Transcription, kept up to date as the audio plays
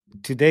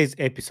Today's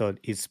episode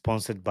is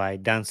sponsored by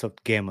Dansoft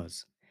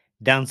Gamers.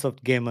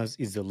 Dansoft Gamers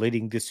is the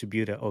leading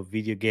distributor of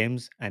video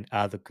games and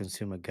other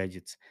consumer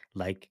gadgets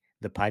like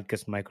the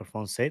podcast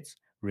microphone sets,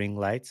 ring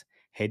lights,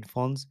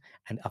 headphones,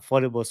 and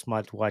affordable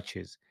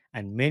smartwatches,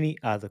 and many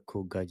other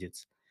cool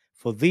gadgets.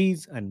 For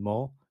these and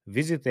more,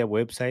 visit their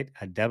website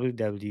at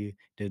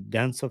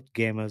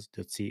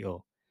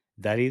www.dansoftgamers.co.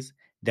 That is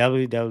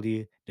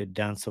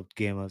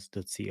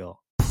www.dansoftgamers.co.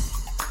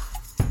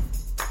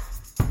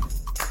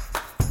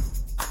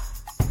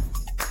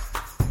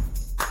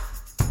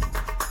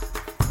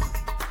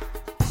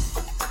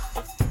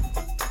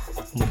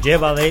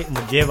 Mujevale,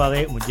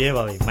 Mujevale,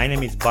 Mujevale. My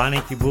name is Bani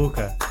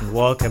Kibuka, and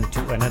welcome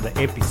to another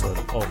episode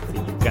of the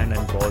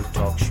Ugandan Boy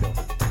Talk Show.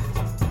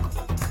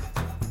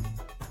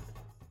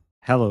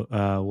 Hello,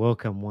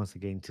 welcome once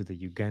again to the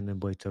Ugandan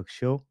Boy Talk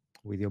Show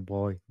with your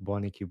boy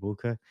Bani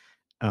Kibuka.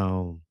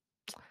 Um,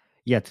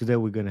 yeah, today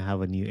we're gonna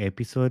have a new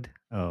episode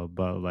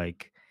about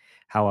like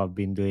how I've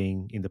been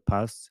doing in the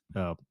past.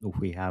 If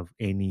we have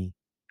any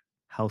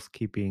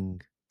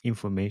housekeeping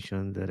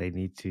information that I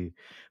need to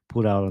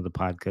put out on the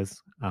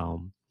podcast,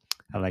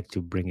 I like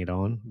to bring it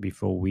on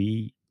before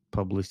we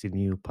publish the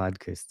new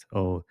podcast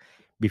or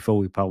before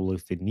we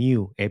publish the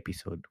new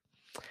episode.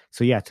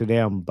 So yeah, today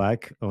I'm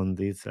back on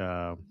this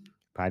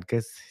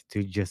podcast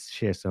to just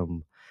share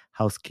some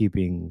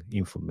housekeeping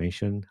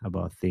information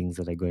about things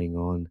that are going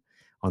on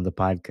the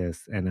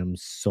podcast, and I'm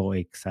so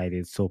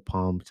excited, so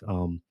pumped.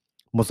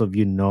 Most of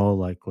you know,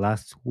 like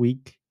last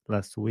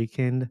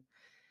weekend,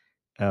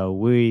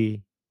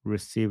 we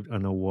received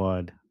an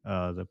award,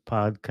 the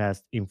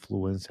podcast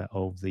influencer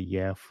of the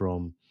year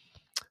from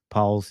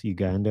Pulse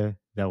Uganda.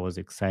 That was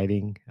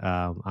exciting.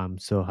 I'm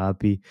so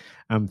happy.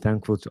 I'm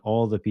thankful to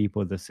all the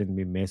people that sent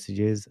me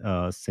messages,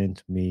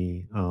 sent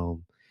me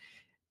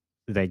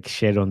like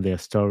shared on their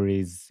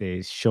stories.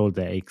 They showed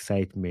their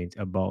excitement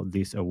about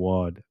this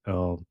award.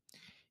 It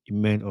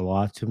meant a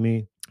lot to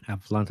me.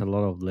 I've learned a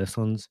lot of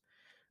lessons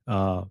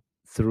uh,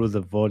 through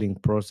the voting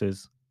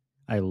process.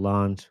 I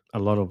learned a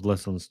lot of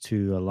lessons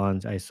too.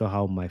 I saw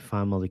how my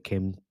family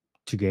came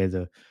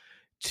together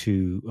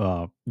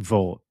to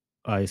vote.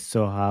 I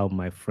saw how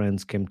my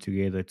friends came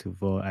together to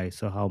vote. I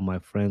saw how my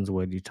friends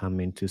were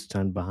determined to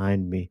stand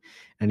behind me.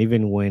 And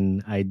even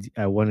when I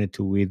wanted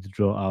to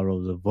withdraw out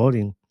of the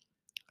voting,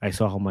 I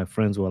saw how my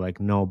friends were like,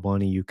 "No,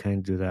 Bonnie, you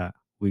can't do that.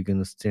 We're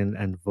gonna stand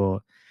and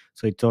vote."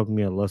 So it taught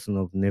me a lesson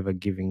of never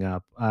giving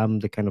up. I'm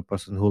the kind of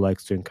person who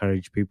likes to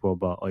encourage people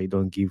about, "Oh, you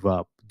don't give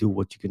up. Do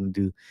what you're gonna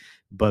do."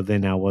 But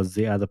then I was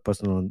the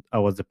person on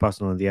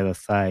the other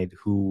side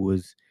who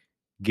was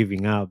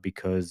giving up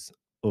because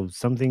of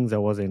some things I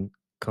wasn't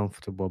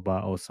comfortable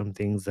about, or some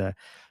things that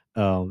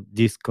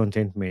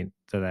discontentment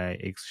that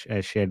I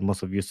shared.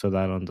 Most of you saw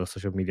that on the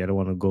social media. I don't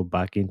want to go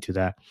back into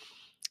that,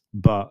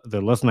 but the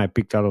lesson I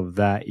picked out of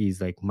that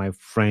is like my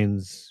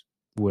friends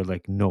were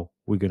like, "No,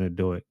 we're gonna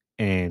do it,"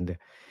 and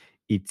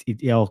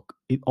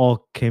it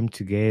all came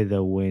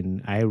together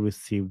when I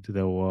received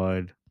the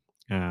award.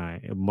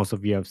 Most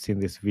of you have seen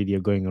this video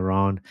going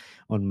around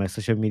on my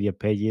social media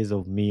pages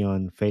of me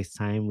on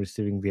FaceTime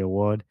receiving the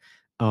award.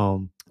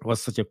 It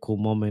was such a cool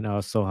moment. I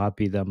was so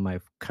happy that my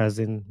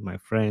cousin, my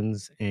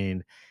friends,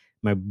 and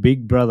my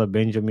big brother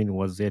Benjamin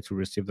was there to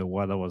receive the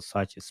award. That was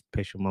such a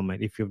special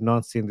moment. If you've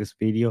not seen this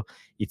video,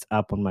 it's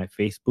up on my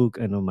Facebook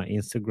and on my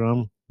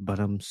Instagram. But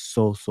I'm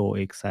so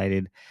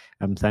excited.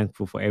 I'm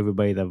thankful for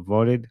everybody that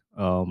voted.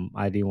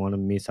 I didn't want to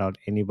miss out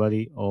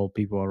anybody, all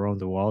people around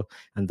the world,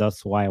 and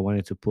that's why I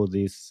wanted to put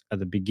this at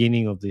the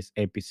beginning of this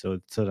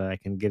episode so that I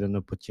can get an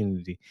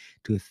opportunity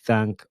to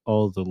thank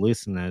all the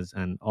listeners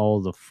and all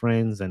the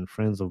friends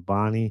of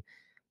Barney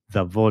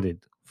that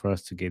voted for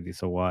us to get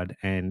this award.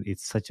 And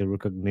it's such a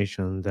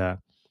recognition that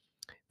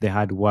the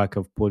hard work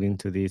I've put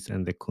into this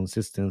and the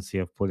consistency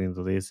I've put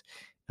into this,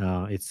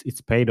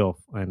 it's paid off,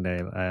 and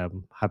I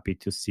am happy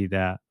to see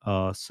that.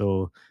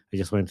 So I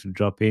just wanted to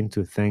drop in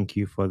to thank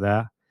you for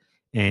that,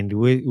 and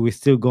we're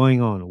still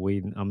going on.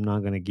 I'm not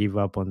gonna give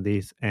up on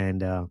this.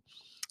 And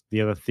the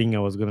other thing I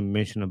was gonna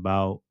mention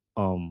about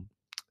the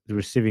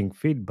receiving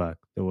feedback,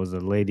 there was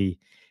a lady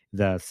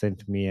that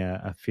sent me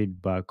a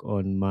feedback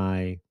on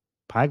my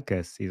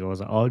podcast. It was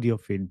audio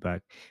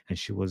feedback, and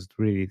she was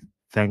really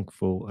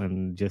thankful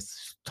and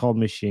just told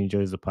me she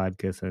enjoys the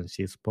podcast and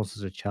she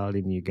sponsors a child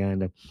in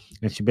Uganda.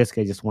 And she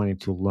basically just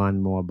wanted to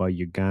learn more about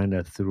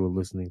Uganda through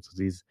listening to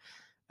these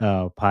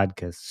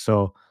podcasts.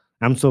 So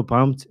I'm so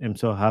pumped. I'm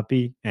so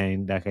happy.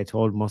 And like I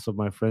told most of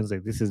my friends,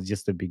 like this is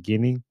just the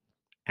beginning.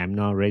 I'm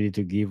not ready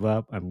to give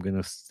up. I'm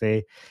gonna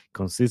stay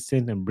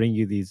consistent and bring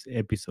you these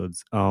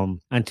episodes.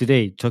 And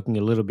today, talking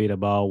a little bit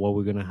about what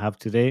we're gonna have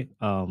today.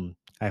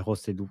 I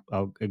hosted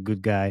a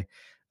good guy,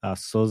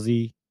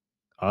 Ssozi,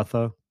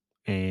 author,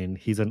 and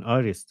he's an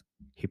artist.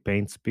 He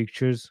paints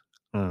pictures.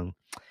 Um,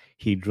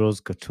 he draws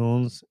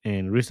cartoons,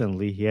 and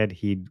recently he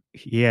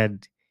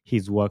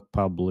his work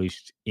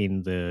published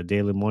in the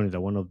Daily Monitor,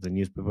 one of the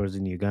newspapers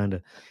in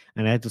Uganda.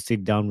 And I had to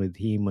sit down with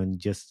him and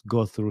just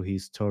go through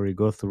his story,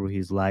 go through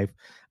his life,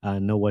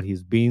 know what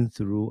he's been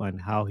through and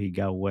how he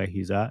got where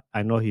he's at.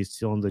 I know he's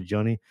still on the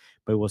journey,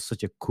 but it was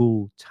such a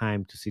cool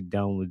time to sit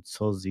down with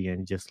Sozi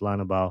and just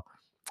learn about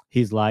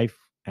his life,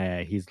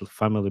 his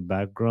family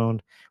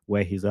background,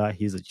 where he's at,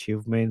 his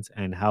achievements,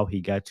 and how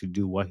he got to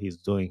do what he's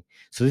doing.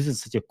 So this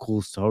is such a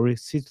cool story.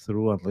 Sit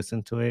through and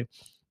listen to it.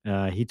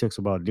 He talks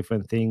about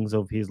different things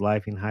of his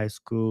life in high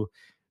school.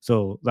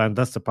 So and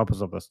that's the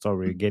purpose of the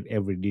story. Get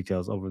every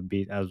details of a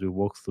bit as we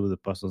walk through the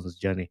person's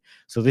journey.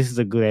 So this is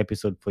a good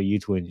episode for you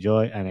to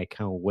enjoy, and I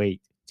can't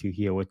wait to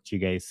hear what you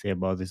guys say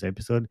about this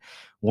episode.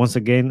 Once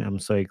again, I'm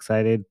so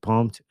excited,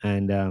 pumped,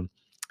 and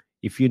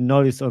if you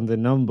notice on the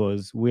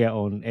numbers, we are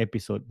on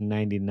episode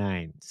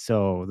 99.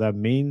 So that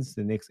means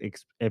the next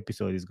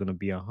episode is going to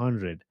be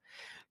 100.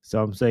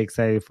 So I'm so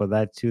excited for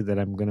that too, that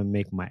I'm going to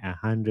make my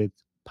 100th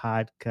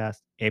podcast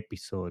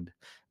episode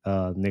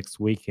next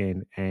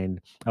weekend. And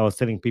I was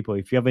telling people,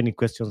 if you have any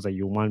questions that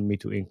you want me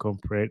to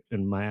incorporate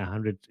in my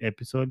 100th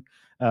episode,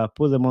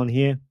 put them on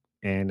here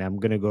and I'm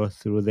going to go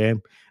through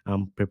them.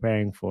 I'm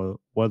preparing for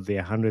what the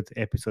 100th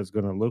episode is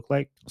going to look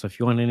like. So if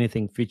you want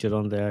anything featured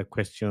on there,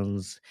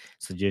 questions,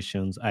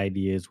 suggestions,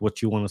 ideas,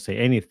 what you want to say,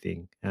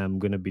 anything, I'm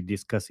going to be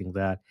discussing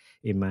that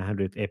in my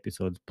 100th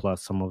episode,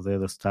 plus some of the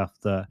other stuff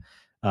that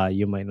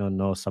you might not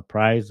know,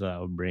 surprise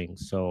I'll bring.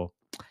 So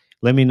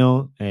let me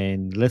know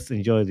and let's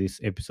enjoy this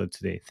episode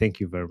today. Thank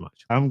you very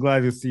much. I'm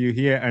glad to see you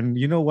here. And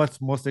you know what's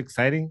most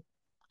exciting?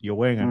 You're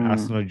wearing an Mm.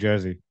 Arsenal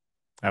jersey.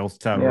 I'll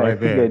start Yeah, I right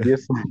there. figured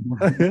yes.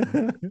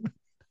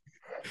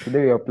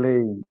 Today we are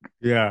playing.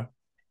 Yeah.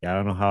 Yeah, I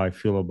don't know how I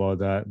feel about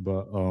that,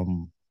 but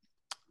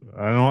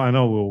I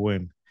know we'll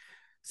win.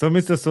 So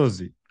Mr.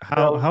 Sozi,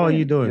 Yeah, how are you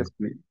win. doing? Yes,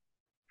 please.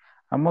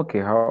 I'm okay.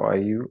 How are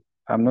you?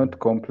 I'm not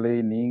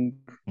complaining.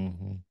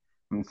 Hmm.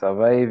 I'm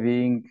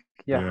surviving.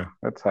 Yeah, Yeah.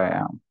 that's how I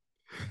am.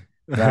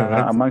 Yeah,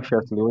 that's I'm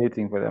anxiously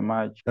waiting for the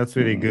match. that's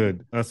really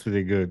good. That's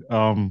really good.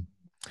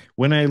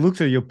 When I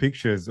looked at your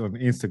pictures on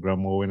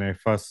Instagram or when I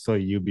first saw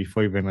you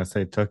before even I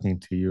started talking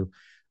to you,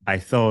 I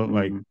thought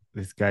like Mm.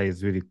 this guy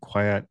is really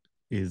quiet,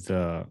 is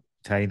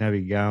China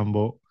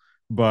Bigambo.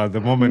 But the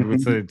moment we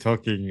started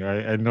talking,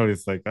 I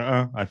noticed like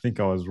I think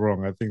I was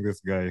wrong. I think this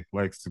guy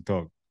likes to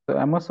talk. So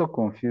I'm also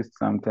confused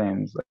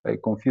sometimes. I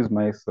confuse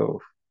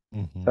myself.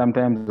 Hmm.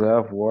 Sometimes I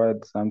have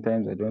words,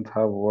 sometimes I don't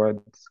have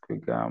words.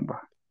 Kwigamba.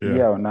 Yeah.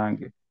 Yeah,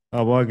 onange.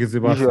 Abagizi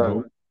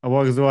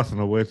Usually,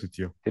 basano bwetu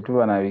tyo.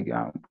 tetuba na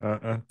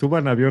bigambo.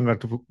 Tuba nabyo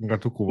nga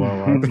tukuba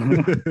abantu.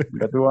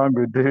 Nga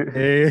tuwangudde.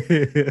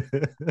 Eh.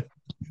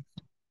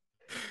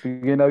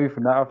 Tugenda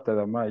bifuna after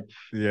the match.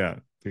 Yeah,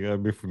 they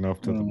got beef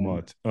after the Mm.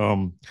 match.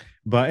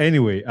 But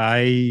anyway,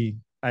 I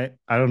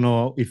don't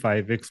know if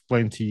I've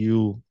explained to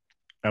you.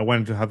 I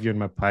wanted to have you on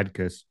my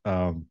podcast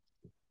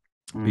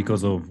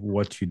because Mm. of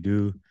what you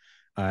do.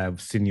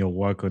 I've seen your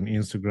work on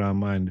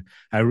Instagram, and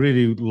I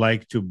really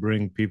like to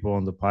bring people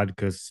on the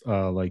podcast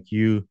like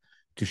you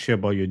to share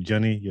about your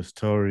journey, your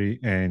story,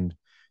 and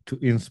to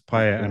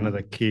inspire Okay.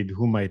 another kid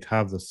who might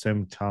have the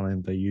same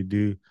talent that you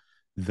do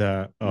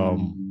that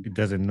Mm. it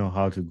doesn't know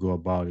how to go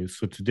about it.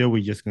 So today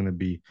we're just gonna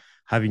be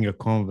having a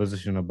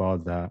conversation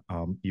about that,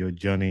 your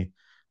journey,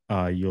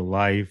 your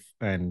life,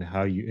 and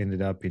how you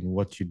ended up in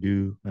what you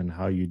do and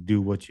how you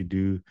do what you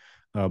do.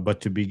 But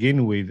to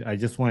begin with, I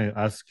just want to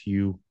ask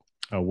you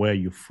where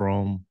you're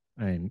from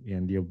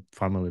and your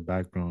family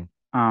background.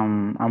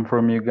 I'm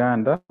from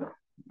Uganda,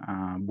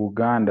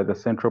 Buganda, the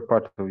central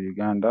part of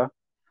Uganda.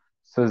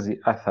 Ssozi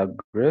Arthur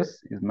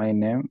Grace is my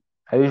name.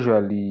 I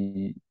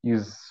usually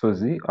use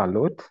Ssozi a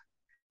lot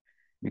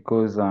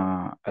because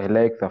I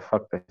like the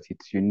fact that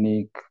it's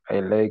unique. I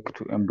like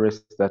to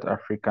embrace that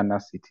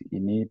Africanity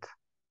in it.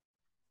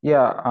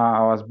 Yeah,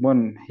 I was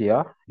born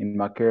here in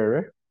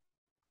Makerere.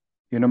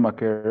 You know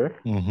Makerere?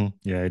 Mm-hmm.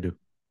 Yeah, I do.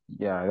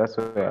 Yeah, that's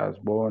where I was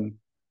born.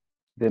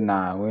 Then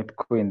I went to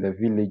go in the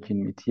village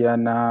in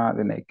Mitiana.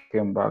 Then I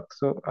came back.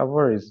 So I've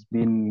always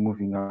been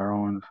moving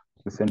around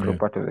the central Yeah.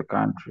 part of the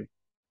country.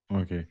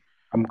 Okay.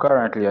 I'm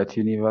currently at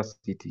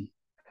university.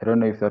 I don't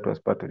know if that was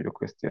part of your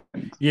questions.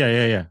 Yeah,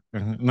 yeah,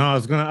 yeah. No, I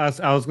was gonna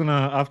ask. I was gonna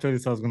after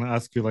this. I was gonna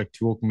ask you like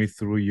to walk me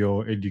through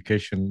your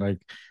education. Like,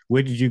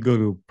 where did you go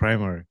to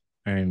primary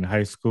and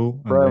high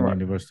school and then Primary.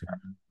 university?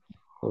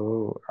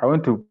 Oh, I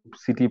went to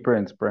City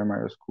Parents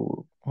Primary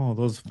School. Oh,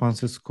 those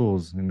fancy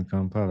schools in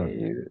Kampala.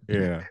 Eh,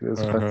 Yeah.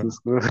 those Uh-huh. fancy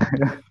schools.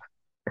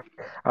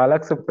 I'll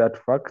accept that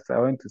fact. I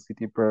went to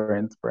City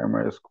Parents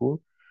Primary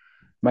School.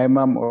 My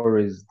mom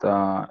always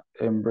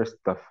embraced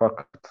the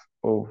fact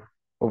of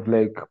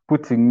like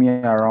putting me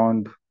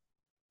around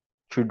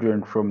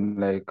children from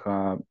like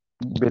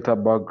better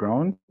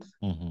backgrounds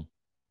Mm-hmm.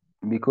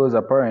 because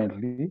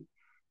apparently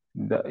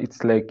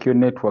it's like your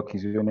network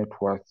is your net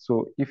worth.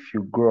 So if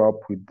you grow up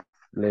with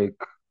like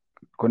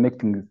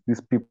connecting with these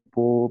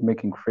people,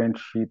 making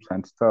friendships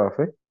and stuff,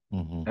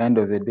 Mm-hmm. end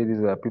of the day,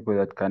 these are people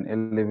that can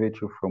elevate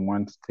you from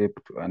one step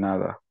to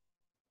another.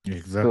 So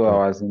Exactly.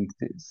 I was in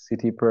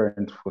City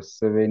Parents for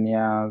 7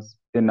 years.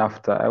 Then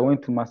after I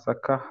went to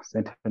Masaka,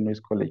 St. Henry's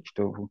College,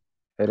 Tovu.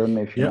 I don't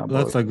know if you Yep, know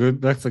about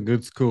it. that's a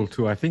good school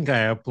too. I think I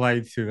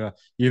applied to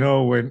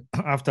when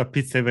after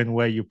P7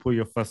 where you put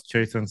your first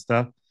choice and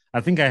stuff.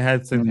 I think I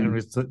had St. Mm,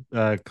 Henry's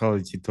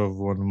College it of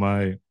one of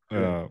my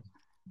yeah.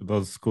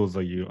 those schools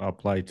that you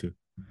apply to.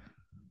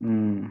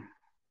 Mm.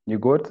 You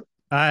got?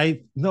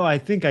 I no, I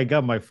think I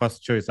got my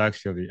first choice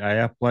actually. I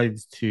applied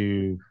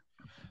to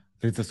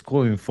there's a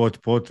school in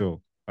Fort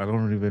Portal. I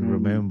don't even Mm.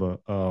 remember.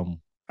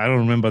 I don't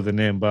remember the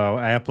name, but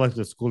I applied to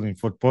the school in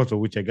Fort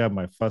Portal, which I got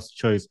my first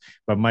choice.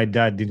 But my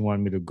dad didn't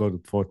want me to go to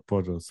Fort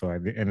Portal, so I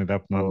ended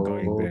up not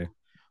going Oh. there.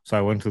 So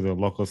I went to the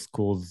local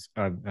schools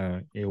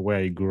where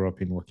I grew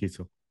up in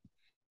Wakito.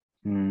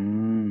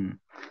 Mm.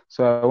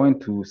 So I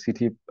went to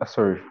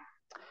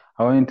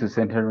I went to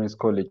St. Henry's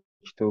College,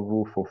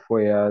 Tovu for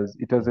 4 years.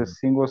 It was a Mhm.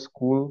 single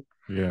school,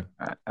 Yeah.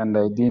 and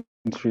I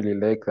didn't really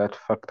like that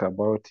fact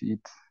about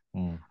it.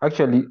 Mm.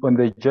 Actually, on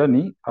the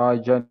journey, our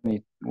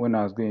journey, when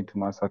I was going to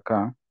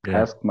Masaka, I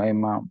Yeah. asked my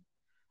mom,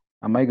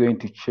 am I going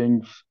to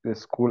change the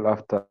school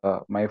after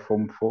my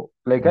Form 4?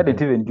 Like, I Hmm.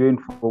 didn't even join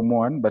Form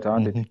 1, but I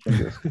wanted Hmm. to change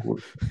the school.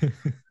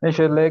 And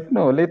she was like,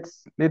 no,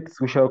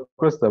 we shall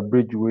cross the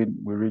bridge when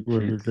we reach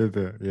When it. you get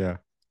there, yeah.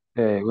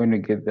 When we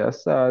get there.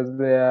 So I was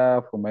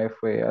there for my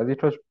 4 years.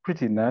 It was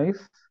pretty nice.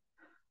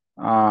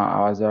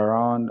 I was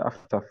around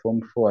after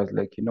Form 4. I was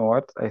like, you know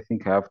what? I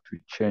think I have to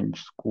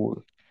change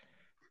school.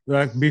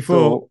 Like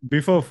So,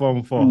 before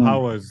Form 4, mm,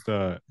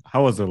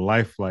 how was the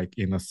life like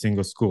in a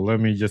single school? Let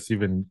me just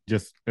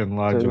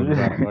enlarge on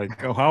that. so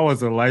Like how was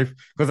the life?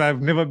 Because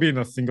I've never been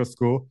in a single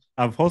school.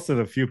 I've hosted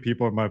a few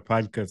people on my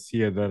podcast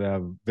here that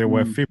they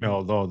were mm,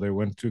 female though. They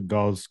went to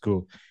girls'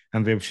 school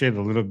and they've shared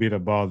a little bit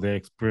about their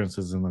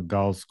experiences in a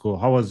girls' school.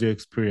 How was your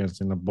experience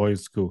in a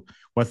boys' school?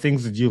 What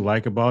things did you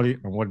like about it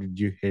and what did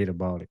you hate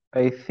about it?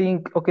 I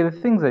think, okay, the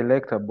things I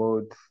liked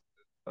about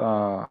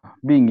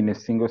being in a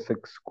single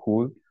sex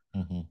school,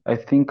 Mm-hmm. I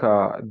think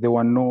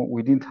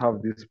we didn't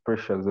have these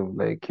pressures of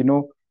like,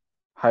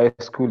 high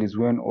school is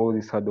when all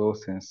these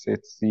adolescence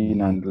sets in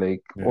Mm-hmm. and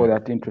like all Yeah.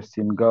 that interest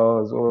in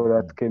girls, all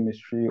that Mm-hmm.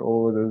 chemistry,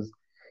 all those.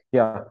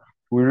 Yeah,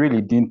 we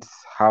really didn't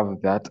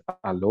have that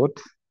a lot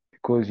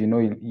because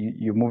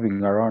you're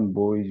moving around,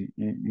 boys.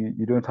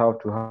 You don't have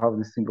to have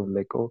this thing of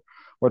like, oh,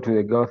 what will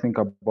the girl think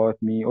about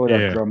me? All that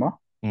Yeah. drama.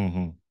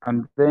 Mm-hmm.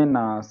 And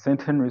then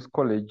St. Henry's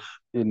College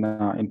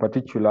in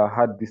particular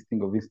had this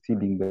thing of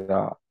instilling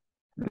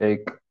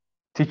like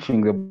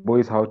teaching the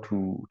boys how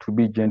to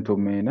be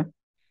gentlemen,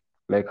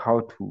 like how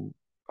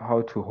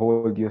to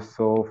hold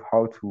yourself,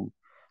 how to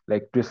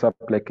like dress up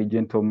like a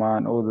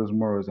gentleman, all those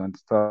morals and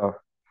stuff.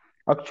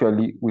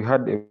 Actually, we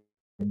had a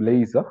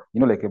blazer,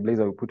 like a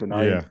blazer we put on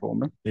our Yeah.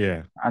 uniform,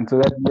 Yeah. and so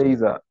that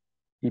blazer,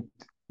 it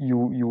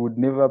you would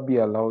never be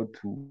allowed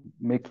to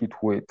make it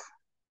wet.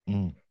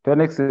 Mm. To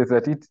an extent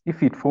that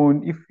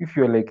if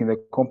you're like in the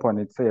compound,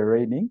 it's say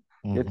raining,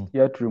 Mm-hmm. you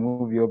have to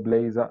remove your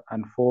blazer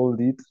and fold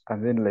it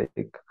and then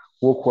like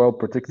walk while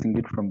protecting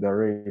it from the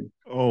rain.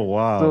 Oh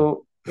wow.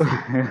 So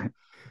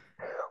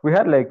we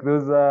had like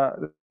those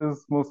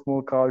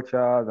small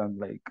cultures and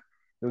like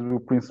those little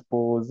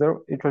principles.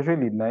 It was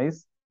really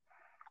nice.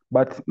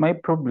 But my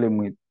problem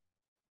with,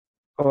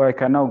 oh, I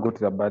can now go to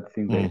the bad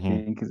things. I Mm-hmm.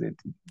 think is it.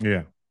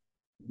 Yeah.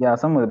 Yeah,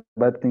 some of the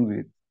bad things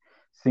with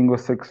single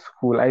sex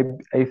school.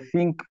 I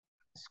think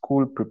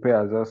school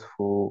prepares us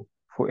for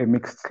a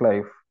mixed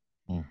life.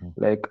 Mm-hmm.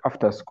 Like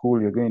after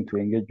school, you're going to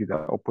engage with the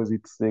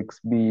opposite sex,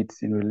 be it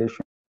in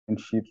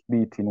relationships,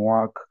 be it in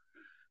work.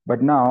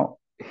 But now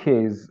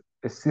here is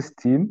a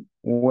system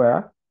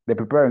where they're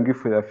preparing you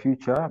for the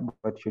future,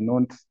 but you're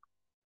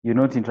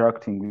not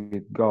interacting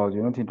with girls,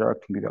 you're not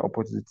interacting with the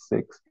opposite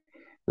sex.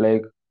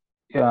 Like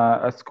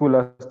a school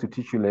has to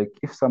teach you like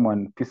if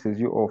someone pisses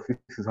you off,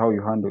 this is how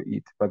you handle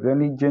it. But the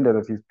only gender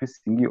that is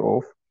pissing you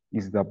off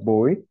is the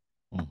boy,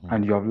 Mm-hmm.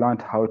 and you have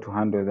learned how to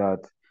handle that.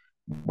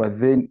 But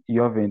then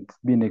you haven't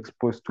been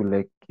exposed to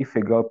like if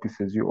a girl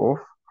pisses you off,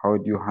 how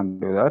do you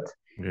handle that?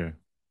 Yeah.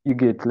 You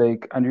get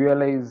like and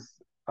realize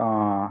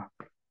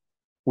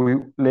we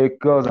like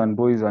girls and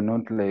boys are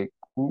not like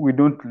we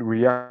don't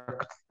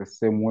react the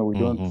same way. We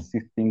don't Mm-hmm. see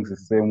things the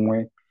same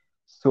way.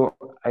 So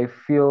I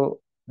feel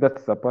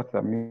that's the part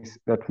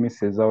that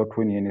misses out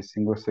when you're in a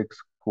single sex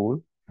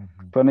school.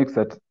 Mm-hmm. To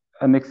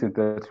an extent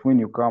that when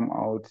you come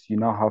out, you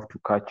now have to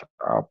catch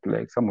up.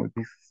 Like some of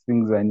these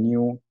things are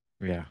new.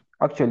 Yeah.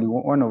 Actually,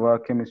 one of our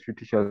chemistry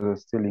teachers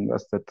was telling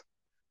us that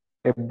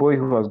a boy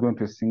who has gone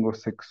to a single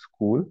sex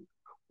school,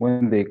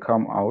 when they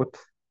come out,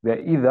 they're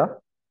either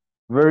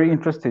very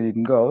interested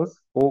in girls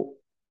or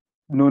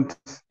not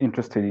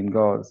interested in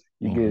girls.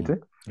 You Mm-hmm. get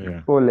it?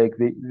 Yeah. Or like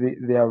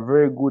they are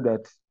very good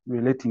at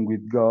relating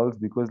with girls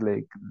because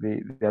like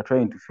they are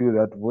trying to fill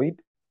that void,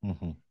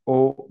 Mm-hmm.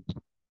 or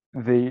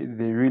they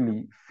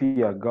really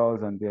fear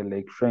girls and they're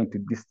like trying to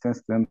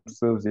distance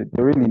themselves.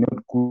 They're really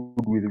not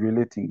good with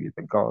relating with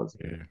the girls.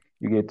 Yeah.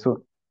 You get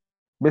so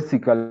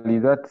basically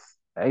that's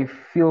I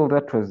feel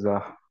that was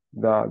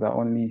the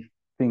only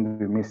thing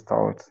we missed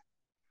out.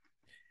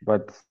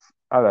 But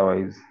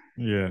otherwise,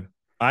 Yeah.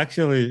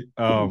 Actually,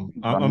 They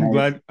were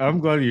nice. I'm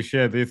glad you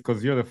shared this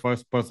because you're the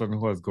first person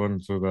who has gone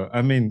through that.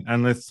 I mean,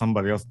 unless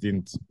somebody else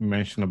didn't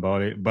mention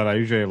about it, but I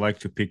usually like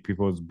to pick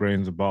people's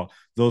brains about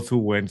those who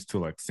went to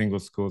like single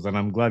schools, and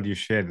I'm glad you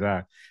shared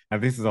that.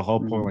 And this is the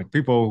whole point. Mm. Like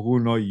people who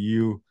know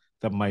you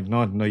that might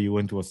not know you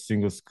went to a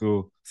single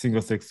school,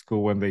 single sex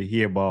school, when they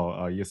hear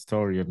about your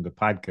story on the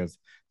podcast,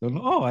 they'll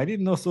know, oh, I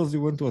didn't know Ssozi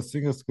went to a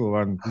single school,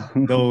 and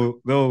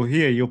they'll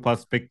hear your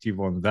perspective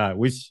on that,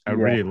 which I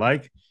Yeah. really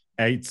like.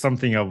 It's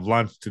something I've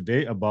learned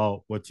today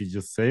about what you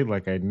just said.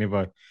 Like I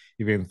never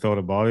even thought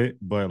about it,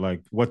 but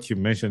like what you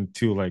mentioned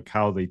too, like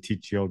how they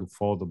teach you how to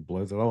follow the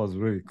blazer, that was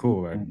really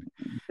cool, Mm. and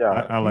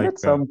Yeah. I We like had that.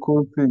 some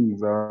cool things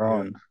Yeah.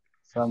 around,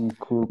 some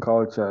cool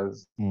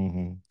cultures.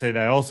 And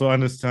I also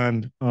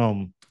understand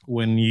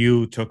when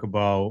you talk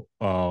about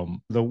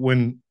the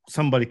when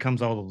somebody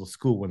comes out of the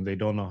school when they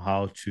don't know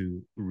how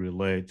to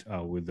relate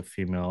with the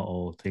female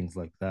or things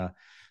like that.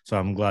 So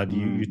I'm glad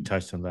you Mm.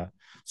 touched on that.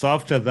 So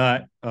after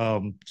that,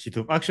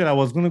 Chito, actually I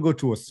was gonna go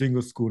to a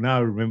single school. Now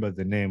I remember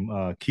the name,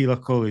 Kila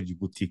College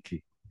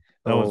Boutique.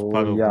 That was Oh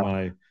part of yeah.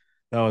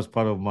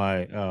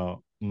 my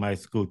my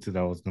school too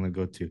that I was gonna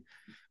go to.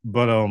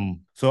 But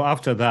so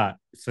after that,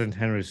 St.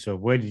 Henry's. So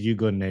where did you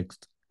go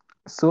next?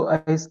 So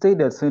I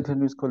stayed at St.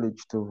 Henry's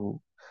College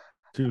too.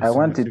 Two I seventy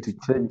wanted to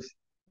six. change.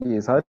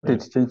 Yes, I wanted Yeah.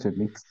 to change to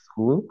mixed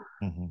school,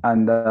 Mm-hmm.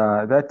 and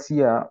that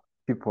year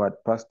people had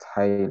passed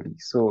highly.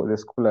 So the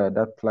school I had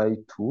applied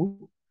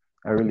to,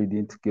 I really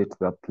didn't get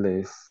the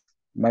place.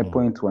 My Oh,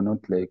 points were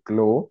not like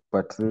low,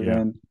 but yeah.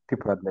 then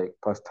people had like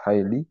passed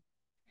highly.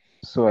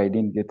 So I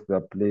didn't get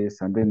the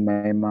place. And then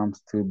my mom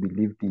still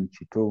believed in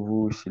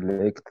Chitovu. She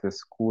liked the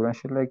school. And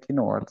she like, you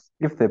know what?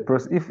 If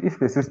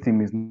the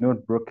system is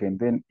not broken,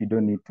 then you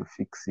don't need to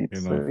fix it.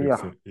 You know, So fix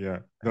yeah, it. Yeah.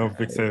 Don't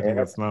fix I anything had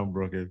that's not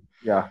broken.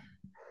 yeah,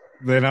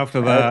 Then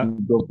after I had that,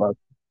 to go back.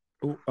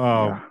 um,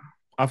 Yeah.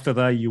 after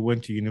that you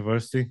went to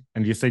university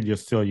and you said you're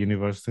still at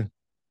university.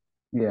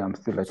 Yeah, I'm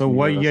still at So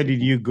what year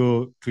did university. you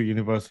go to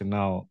university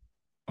now?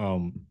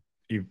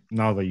 If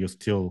now that you're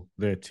still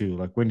there too,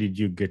 like when did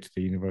you get to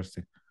the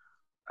university?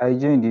 I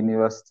joined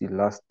university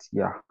last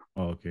year.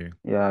 Oh, okay.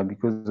 Yeah,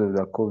 because of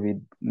the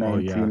Oh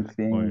yeah. COVID-19 Oh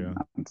thing yeah.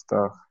 and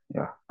stuff.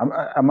 Yeah.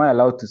 Am I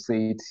allowed to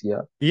say it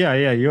here? Yeah,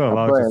 yeah, you're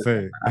allowed to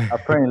Apparently, say.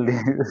 apparently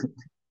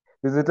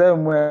there's a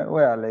time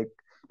where I like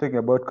talking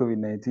about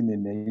COVID-19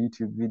 in a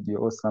YouTube video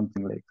or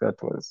something like that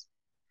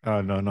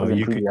Oh no, no, wasn't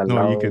you can really no,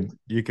 allowed.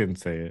 you can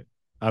say it.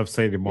 I've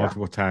said it Yeah.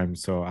 multiple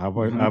times, so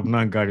I've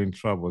not got in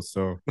trouble.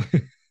 So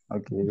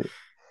Okay.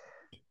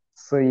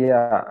 So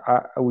yeah,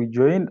 we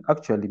joined.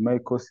 Actually, my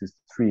course is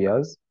 3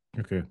 years,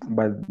 okay.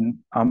 but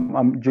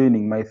I'm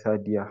joining my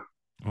third year.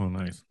 Oh,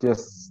 nice.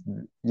 Just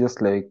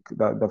just like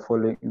the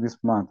following this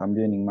month, I'm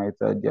joining my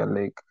third year.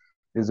 Like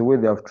there's a way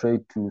they have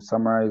tried to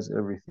summarize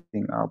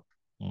everything up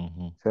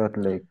Hmm. so that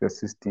like the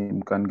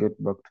system can get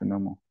back to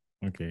normal.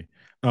 Okay.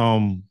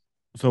 Um.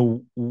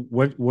 So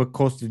what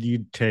course did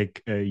you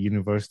take at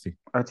university?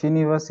 At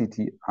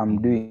university, I'm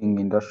Hmm. doing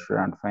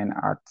industrial and fine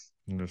arts.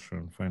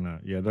 Industrial and fine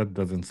art. Yeah, that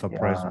doesn't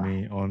surprise Yeah.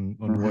 me on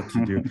what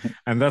you do,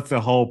 and that's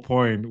the whole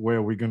point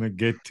where we're gonna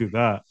get to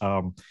that.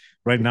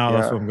 Right now,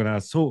 that's Yeah. what I'm gonna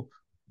ask. So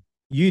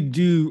you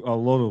do a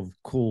lot of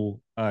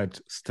cool art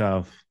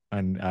stuff,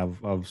 and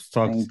I've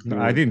stalked. Thank No,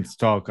 I you. didn't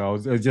stalk. I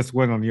just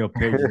went on your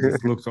page and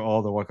just looked at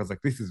all the work. I was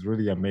like, this is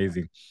really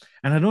amazing,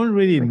 and I don't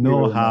really Thank you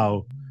know very much.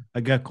 how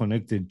I got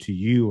connected to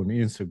you on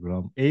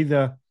Instagram.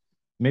 Either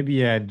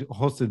maybe I had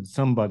hosted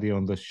somebody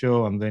on the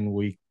show, and then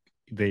we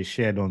they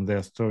shared on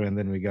their story, and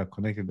then we got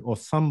connected, or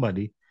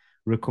somebody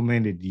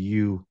recommended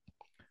you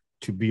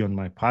to be on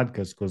my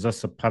podcast because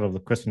that's a part of the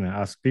question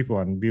I ask people,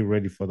 and be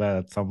ready for that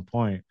at some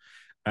point.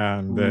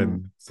 And Mm,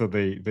 then so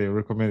they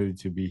recommended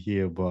to be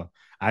here, but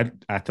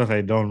I thought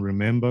I don't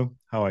remember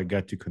how I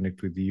got to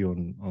connect with you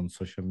on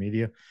social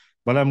media,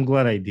 but I'm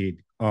glad I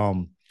did.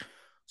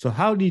 So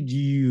how did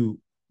you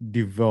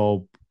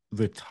develop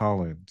the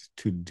talent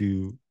to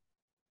do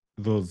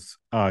those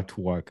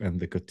artwork and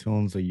the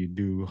cartoons that you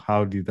do?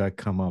 How did that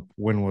come up?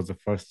 When was the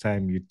first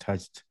time you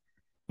touched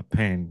a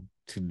pen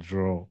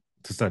to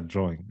start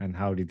drawing, and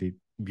how did it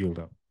build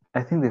up?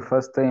 I think the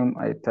first time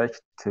I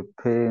touched a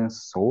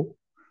pencil,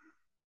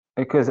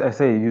 because I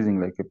say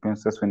using like a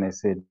pencil, that's when I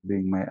said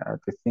doing my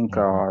art. I think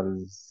I Mm-hmm.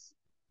 was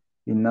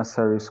in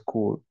nursery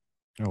school.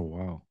 Oh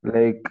wow.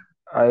 Like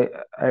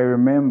I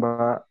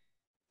remember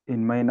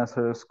in my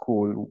nursery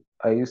school,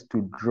 I used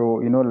to draw,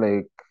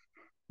 like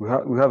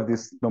we have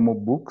these normal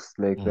books,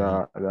 like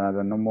Mm-hmm.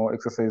 the normal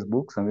exercise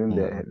books, and then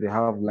Mm-hmm. they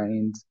have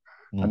lines,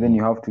 and then Mm-hmm.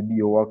 you have to do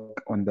your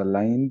work on the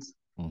lines,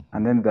 Mm-hmm.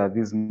 and then there are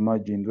these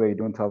margins where you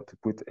don't have to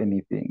put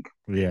anything.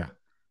 Yeah.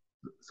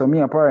 So me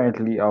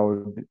apparently I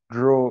would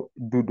draw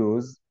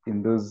doodles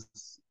in those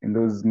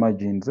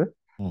margins.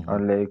 Mm-hmm. Or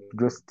like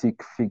draw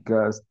stick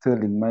figures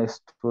telling my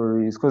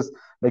stories. Because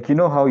like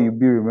how you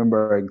be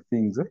remembering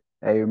things.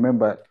 I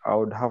remember I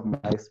would have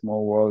my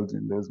small worlds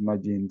in those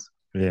margins.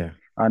 Yeah.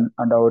 And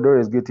I would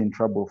always get in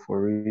trouble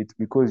for it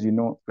because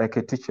like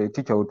a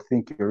teacher would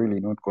think you're really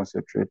not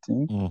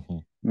concentrating. Mm-hmm.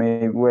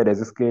 Maybe where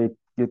there's a skate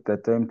get the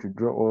time to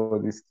draw all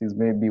these things.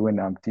 Maybe when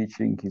I'm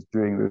teaching, he's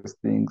doing those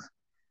things.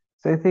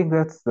 So I think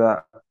that's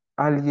the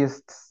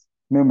earliest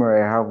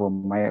memory I have of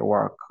my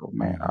work, of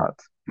my Mm-hmm. art.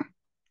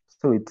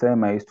 So with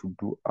time I used to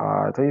do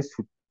art. I used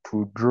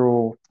to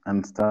draw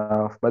and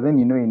stuff. But then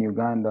in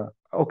Uganda,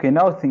 okay,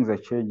 now things are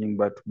changing,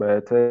 but by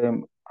the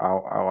time I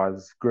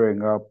was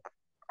growing up,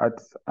 art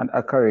and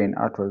a career in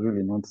art was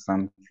really not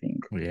something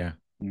Yeah.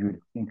 you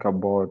think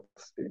about.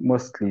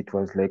 Mostly it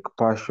was like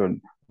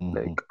passion. Mm-hmm.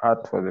 Like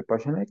art was a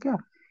passion. Like, yeah,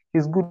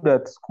 he's good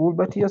at school,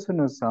 but he also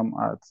knows some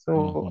art. So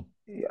Mm-hmm.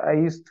 I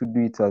used to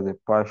do it as a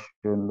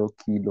passion, low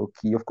key, low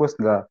key. Of course,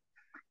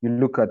 you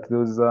look at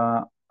those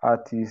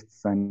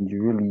artists and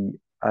you really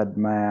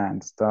admire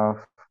and stuff.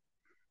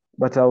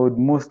 But I would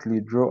mostly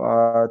draw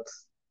art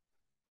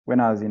when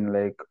I was in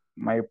like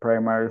my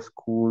primary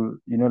school,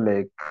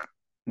 like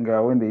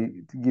when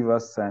they give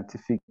us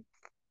scientific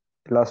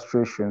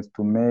illustrations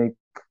to make,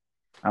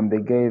 I'm the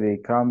guy they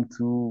come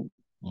to,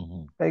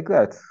 Mm-hmm. like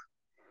that.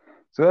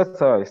 So that's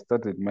how I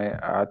started my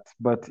art,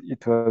 but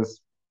it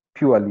was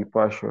purely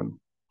passion.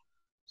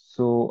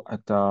 So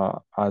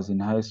as in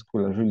high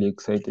school, I was really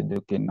excited.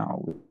 Okay,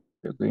 now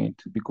we're going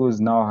to,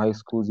 because now high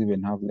schools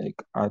even have like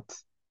art,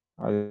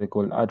 they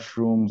call art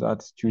rooms, art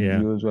Yeah.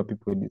 studios where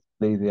people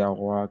display their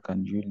work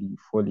and really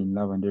fall in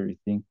love and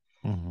everything.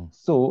 Mm-hmm.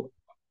 So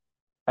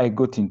I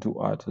got into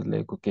art. I was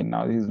like, okay,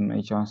 now this is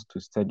my chance to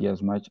study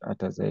as much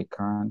art as I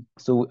can.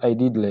 So I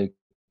did like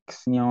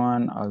senior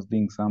one, I was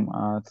doing some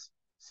art.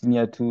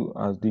 Senior two,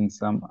 I was doing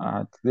some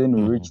art. Then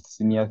we Mm-hmm. reached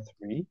senior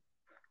three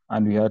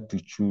and we had to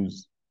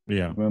choose.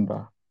 Yeah.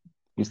 Remember,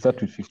 we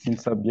start with 15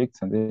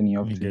 subjects and then you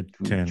have You to, get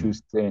to 10.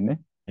 choose 10.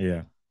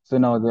 Yeah. So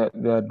now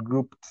they had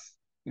grouped,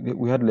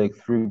 we had like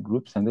three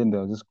groups, and then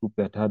there was this group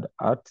that had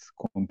art,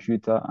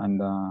 computer,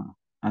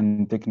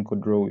 and technical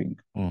drawing.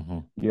 Mm-hmm.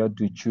 You had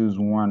to choose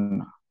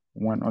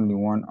only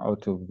one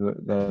out of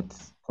that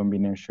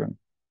combination.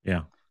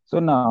 Yeah. So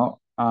now,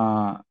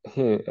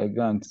 here I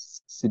go and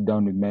sit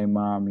down with my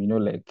mom.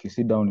 Like you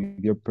sit down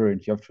with your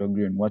parents, you have to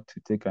agree on what to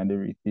take and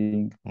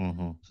everything.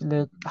 Mm-hmm. She's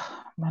like,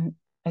 man,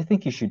 I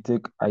think you should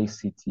take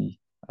ICT.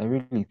 I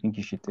really think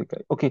you should take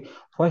it. Okay,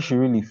 first she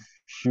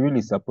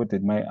really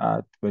supported my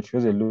art, but she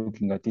wasn't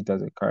looking at it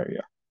as a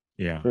career.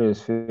 Yeah. She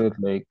always felt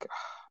like,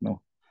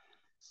 no.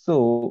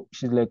 So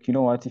she's like, you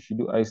know what? If you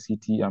do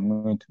ICT, I'm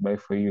going to buy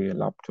for you a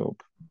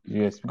laptop.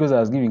 Yes, because I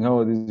was giving her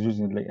all these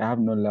reasons, like I have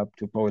no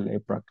laptop, how will I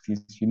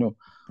practice? All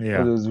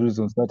Yeah. those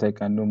reasons that I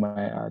can do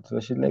my art. So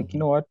she's like, you Mm-hmm.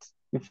 know what?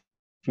 If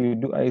you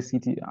do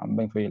ICT, I'm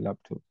buying for you a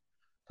laptop.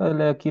 So I was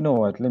like, you know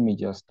what? Let me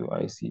just do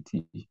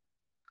ICT.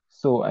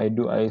 So I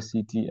do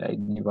ICT, I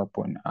give up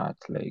on art.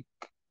 Like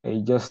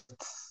I just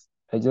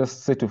I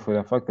just settle for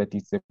the fact that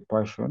it's a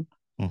passion.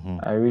 Mm-hmm.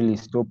 I really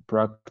stopped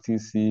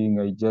practicing.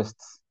 I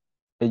just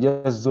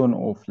zone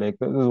off. Like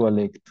those were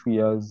like 2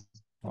 years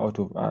out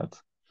of art.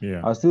 I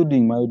Yeah. was still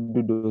doing my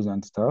doodles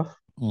and stuff,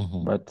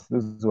 Mm-hmm. but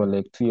those were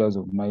like 2 years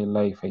of my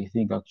life, I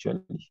think,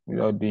 actually,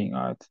 without doing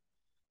art.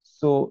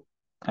 So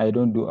I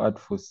don't do art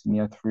for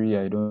senior three.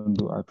 I don't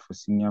do art for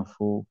senior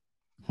four.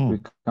 We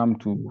Hmm. come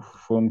to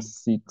form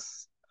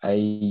six.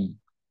 I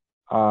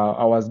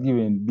was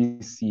given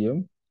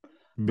BCM,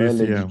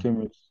 biology, BCM.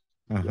 chemistry,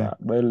 yeah, Uh-huh.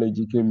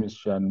 biology,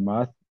 chemistry, and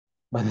math.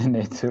 But then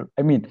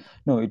I mean,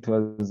 no, was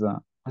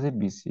it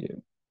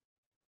BCM?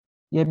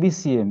 Yeah,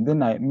 BCM.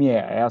 Then I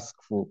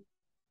asked for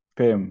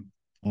PEM,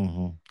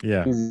 Mm-hmm.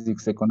 Yeah.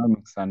 physics,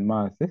 economics, and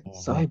math.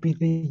 So Mm-hmm. I be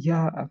there,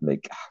 yeah. I'm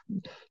like,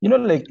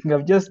 like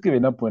I've just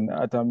given up on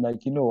that. I'm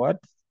like, you know what?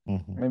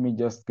 Mm-hmm. Let me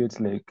just get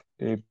like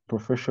a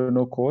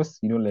professional course,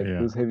 like Yeah.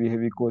 those heavy,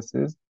 heavy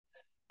courses.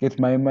 Get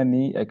my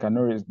money. I can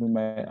always do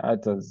my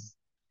art as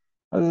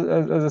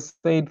a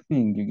side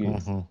thing, you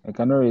get. Mm-hmm. I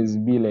can always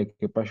be like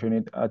a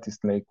passionate artist.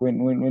 Like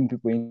when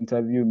people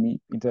interview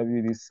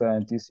this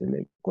scientist, you're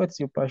like, what's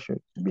your passion?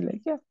 Be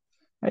like, yeah,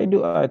 I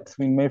do art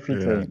in my free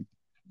Yeah. time.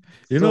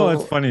 You know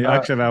what's So funny?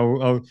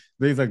 Actually,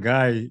 there's a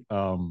guy.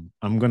 I'm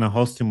gonna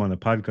host him on a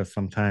podcast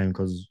sometime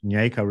because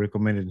Nyaika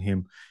recommended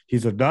him.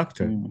 He's a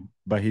doctor,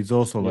 but he's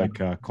also yeah. like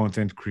a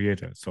content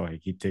creator. So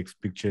like he takes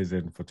pictures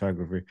and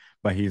photography,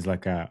 but he's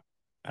like a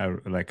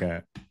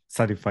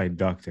certified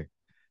doctor.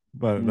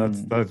 But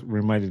Mm, that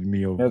reminded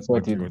me of that's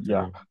what what it, you were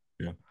yeah. talking.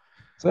 Yeah.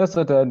 So that's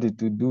what I wanted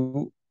to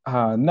do.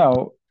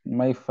 Now,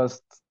 my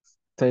first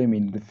time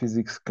in the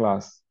physics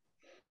class,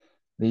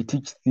 they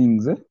teach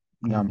things. I'm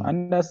Mm-hmm.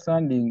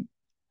 understanding.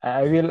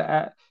 I will.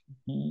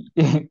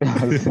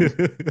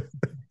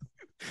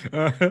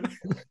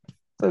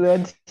 So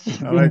they're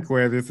teaching I like things.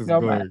 where this is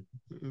I'm, going.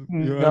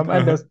 You I'm want?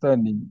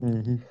 understanding.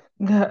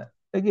 Mm-hmm.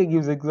 Again,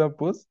 gives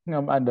examples.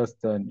 I'm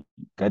understanding.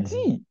 Mm-hmm.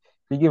 Kati,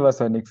 he gave us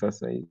an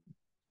exercise.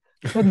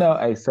 So now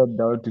I sat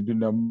down to do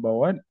number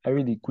one. I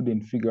really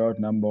couldn't figure out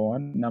number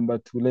one. Number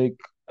two, like,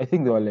 I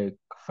think there were like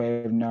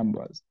five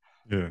numbers.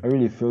 Yeah. I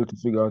really failed to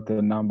figure out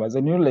the numbers.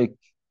 And like,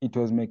 it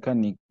was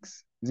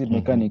mechanics. Is it Mm-hmm.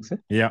 mechanics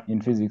Yeah.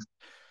 in physics?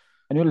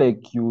 And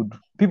like,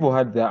 people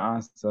had their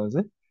answers,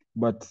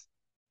 but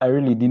I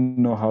really didn't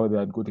know how they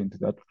had got into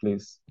that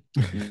place.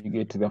 You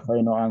get to the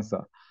final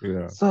answer.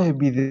 Yeah. So I'd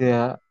be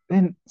there.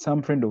 then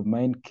some friend of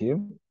mine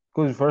came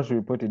because we first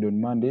reported on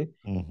Monday.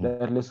 Mm-hmm.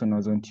 That lesson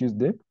was on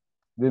Tuesday.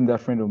 Then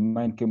that friend of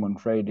mine came on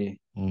Friday.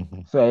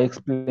 Mm-hmm. So I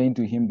explained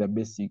to him the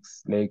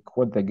basics, like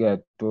what the guy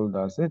told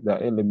us, the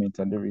elements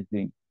and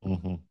everything.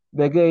 Mm-hmm.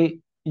 The guy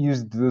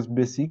used those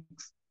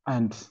basics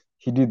and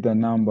he did the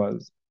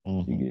numbers. You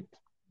Mm-hmm. get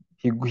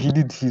he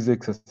did his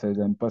exercise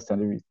and passed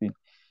and everything.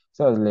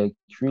 So I was like,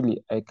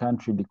 really, I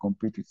can't really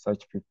compete with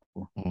such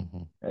people.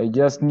 Mm-hmm. I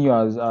just knew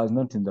I was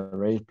not in the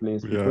right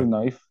place because Yeah.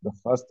 now if the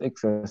first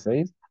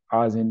exercise I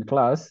was in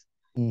class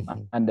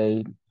Mm-hmm.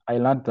 and I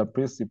learned the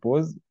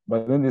principles,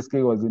 but then this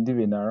guy wasn't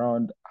even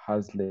around,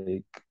 has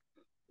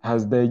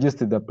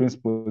digested the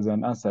principles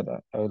and answered.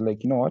 I was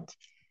like, you know what?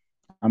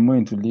 I'm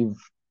going to leave.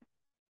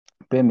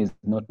 PEM is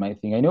not my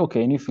thing. I know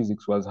okay, I knew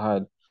physics was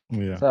hard.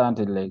 Yeah. So I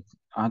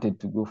wanted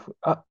to go for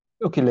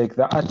okay, like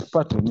the art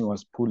part of me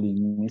was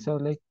pulling me. So I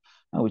was like,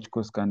 now which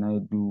course can I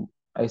do?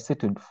 I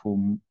settled for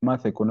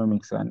math,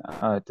 economics, and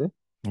art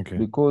Okay.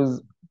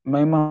 because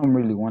my mom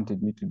really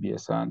wanted me to be a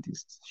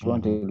scientist. She Mm-hmm.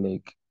 wanted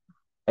like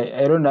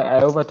I don't know,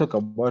 I over talk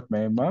about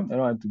my mom. I don't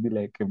want to be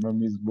like a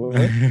mommy's boy,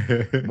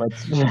 but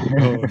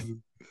Oh.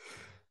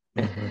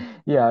 Uh-huh.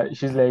 yeah,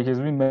 she's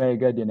been my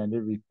guardian and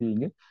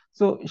everything.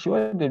 So she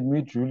wanted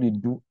me to really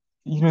do,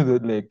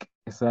 that like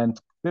science,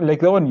 like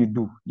the one you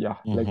do, yeah,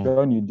 like Mm-hmm. the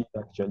one you did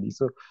actually.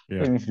 So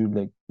Yeah. let me to do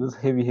like those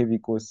heavy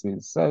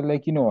courses. So I was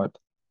like, you know what?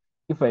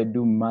 If I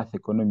do math,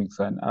 economics,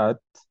 and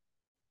art,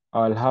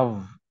 I'll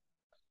have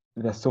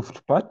the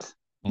soft part,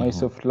 my Mm-hmm.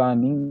 soft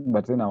learning,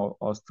 but then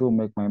I'll still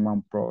make my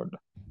mom proud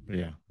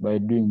Yeah. by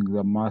doing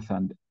the math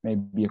and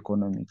maybe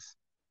economics.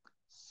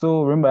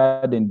 So remember,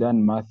 I hadn't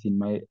done math in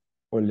my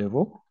O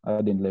level. I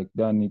hadn't like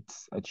done it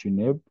at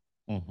UNEB.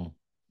 Mm-hmm.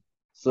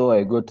 So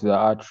I go to the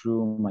art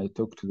room. I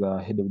talk to the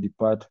head of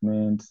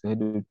department. The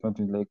head of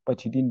department is like,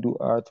 "But you didn't do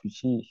art," which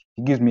he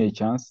gives me a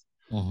chance.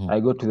 Mm-hmm. I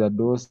go to the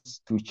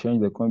DOS to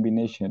change the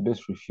combination.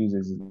 DOS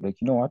refuses. He's like,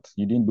 you know what?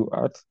 You didn't do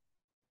art.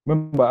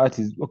 Remember, art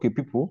is okay.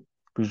 People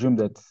presume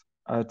that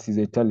art is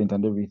a talent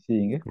and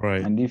everything,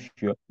 Right. and if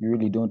you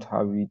really don't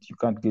have it, you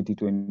can't get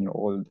it when you're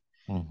old.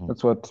 Mm-hmm.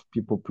 That's what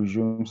people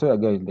presume. So the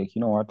guy is like,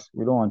 you know what?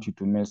 We don't want you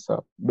to mess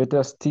up.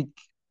 Better stick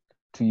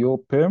to your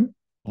perm.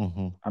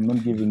 Mm-hmm. I'm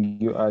not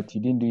giving you art.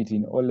 You didn't do it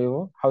in O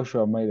level. How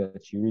sure am I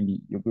that you're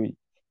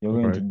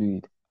going to Right. do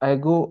it?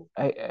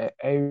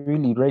 I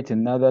really write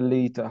another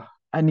letter,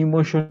 an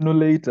emotional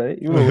letter.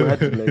 You had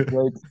to like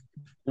write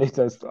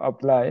letters to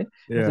apply.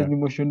 It's Yeah. an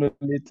emotional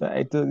letter.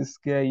 I told this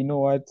guy, you know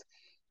what?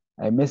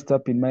 I messed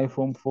up in my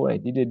form four. I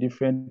did a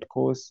different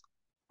course.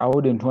 I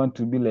wouldn't want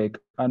to be like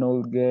an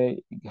old guy,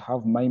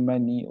 have my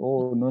money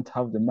or not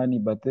have the money,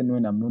 but then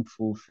when I'm not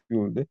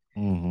fulfilled,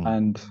 Mm-hmm.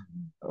 and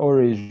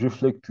always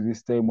reflect to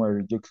this time where I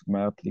rejected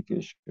my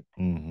application. It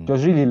Mm-hmm.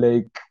 was really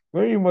like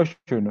very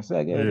emotional. So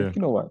I was like, Yeah.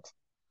 you know what?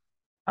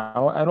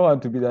 I don't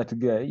want to be that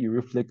guy you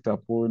reflect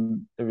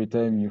upon every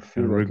time you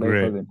feel And that life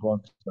regret. hasn't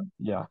worked.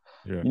 Yeah.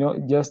 Yeah.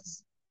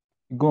 Just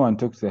go and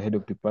talk to the head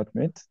of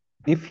department.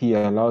 If he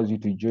allows you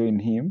to join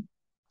him,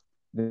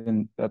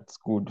 then that's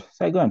good.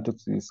 So I go and talk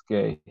to this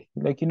guy.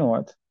 Like, you know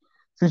what?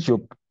 Since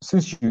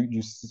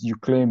you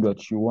claim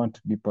that you want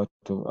to be part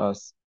of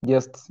us,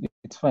 just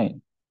it's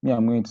fine. Me,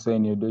 I'm going to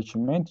sign your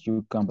document.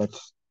 You can, but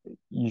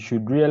you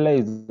should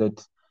realize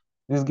that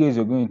these guys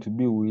you're going to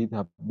be with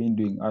have been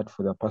doing art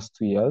for the past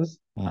 2 years,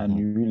 and Mm-hmm.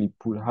 you really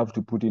have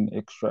to put in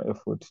extra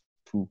effort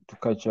to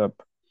catch up.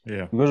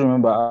 Yeah. Because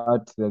remember,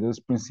 art, there are those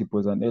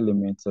principles and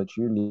elements that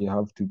you really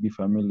have to be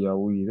familiar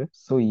with.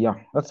 So yeah,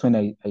 that's when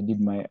I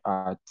did my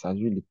art. I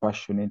was really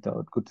passionate. I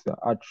would go to the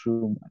art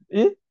room.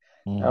 I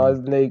Mm-hmm. was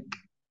like,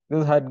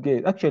 those hard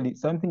guys. Actually,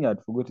 something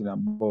I'd forgotten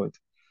about.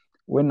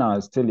 When I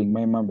was telling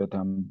my mom that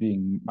I'm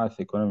doing math,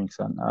 economics,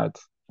 and art,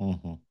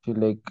 Mm-hmm. she's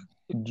like,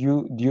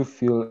 do you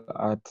feel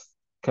art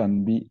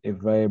can be a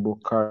viable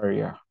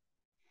career?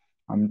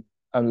 I'm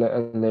I'm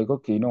like,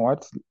 okay, you know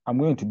what? I'm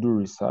going to do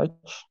research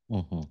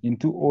Mm-hmm.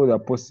 into all the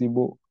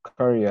possible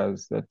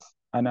careers that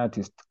an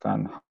artist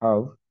can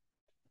have,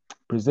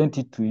 present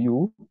it to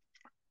you.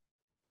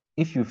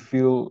 If you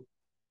feel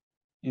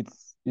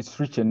it's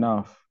rich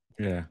enough,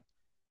 Yeah.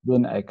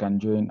 then I can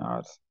join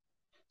art.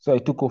 So I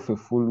took off a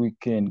full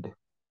weekend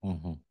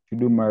Mm-hmm. to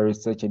do my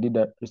research. I did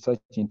that research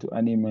into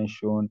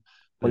animation, Yeah.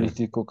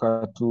 political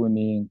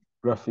cartooning,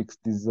 graphics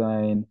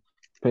design,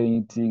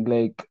 painting.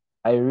 Like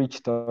I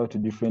reached out to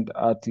different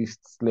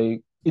artists.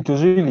 Like it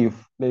was really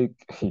like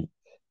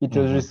it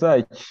was Mm-hmm.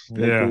 research, like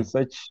a Yeah.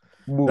 research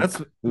That's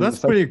book, that's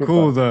research pretty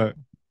cool paper. that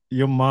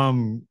your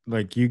mom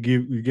like you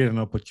get an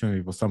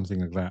opportunity for something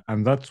like that.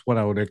 And that's what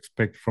I would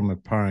expect from a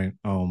parent.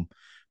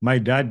 My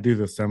dad did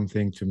the same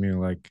thing to me.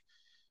 Like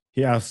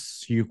he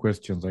asks you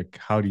questions like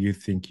how do you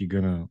think you're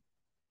gonna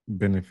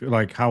benefit,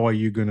 like how are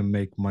you going to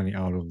make money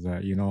out of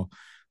that,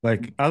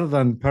 like other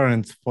than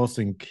parents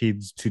forcing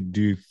kids to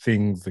do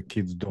things the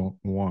kids don't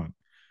want,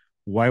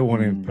 why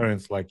wouldn't Mm,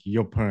 parents like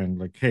your parent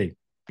like, hey,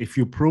 if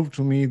you prove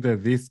to me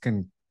that this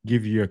can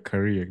give you a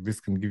career, this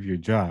can give you a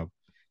job,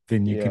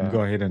 then you can yeah.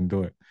 go ahead and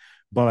do it.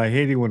 But I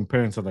hate it when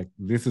parents are like,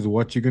 this is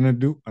what you're going to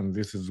do and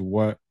this is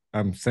what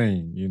I'm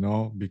saying,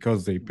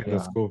 because they pay the Yeah.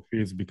 school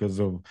fees because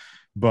of,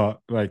 but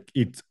like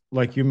it's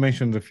like you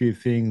mentioned a few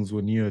things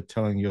when you're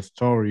telling your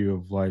story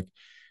of like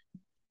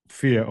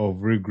fear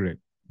of regret,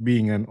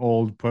 being an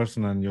old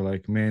person and you're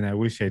like, man, I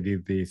wish I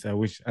did this. I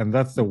wish, and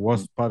that's the Mhm.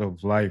 worst part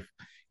of life,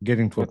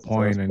 getting to a That's the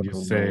point worst and part you of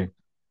life. say,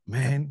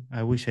 man,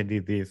 I wish I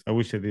did this. I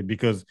wish I did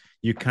because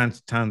you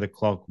can't turn the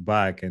clock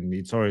back and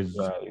it's always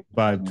Yeah, you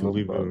bad can to look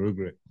live with back.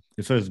 regret.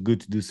 It's always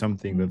good to do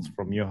something that's Mm.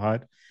 from your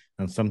heart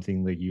and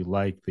something that you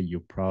like that you're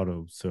proud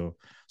of. So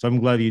I'm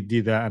glad you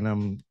did that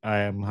and I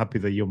am happy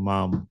that your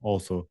mom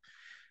also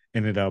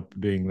ended up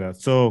doing that.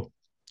 So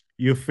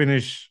you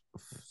finish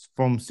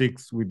Form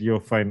 6 with your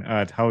fine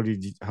art. How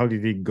did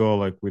it go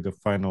like with the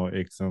final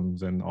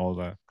exams and all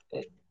that?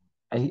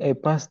 I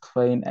passed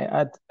fine.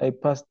 I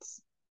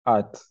passed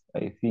art,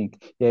 I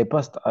think. Yeah, I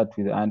passed art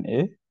with an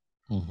A.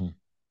 Mm-hmm.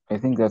 I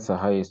think that's the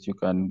highest you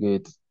can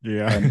get,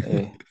 Yeah. an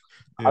A.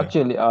 Yeah.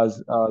 Actually, I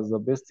was the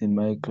best in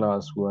my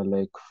class. We were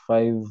like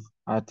five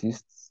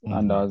artists,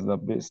 and Mm-hmm. I was the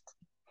best.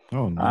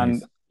 Oh,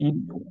 And nice.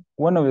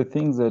 one of the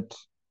things that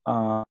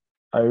uh,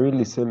 I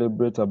really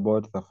celebrate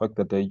about the fact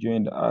that I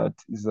joined art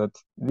is that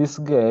this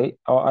guy,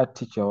 our art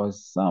teacher,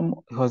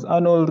 he was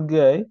an old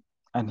guy,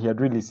 and he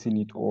had really seen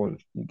it all.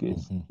 You get,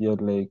 Mm-hmm. he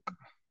had like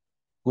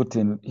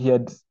he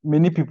had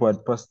many people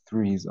had passed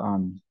through his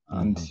arm,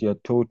 and Mm-hmm. he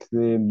had taught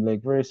them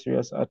like very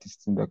serious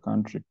artists in the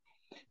country.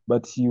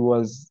 But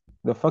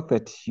the fact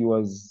that he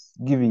was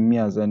giving me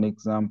as an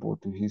example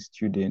to his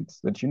students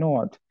that, you know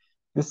what,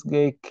 this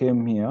guy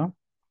came here,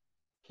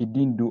 he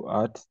didn't do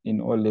art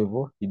in O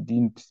level,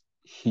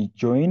 he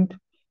joined,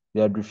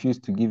 they had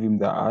refused to give him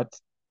the art,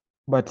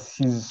 but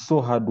he's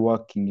so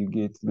hardworking, you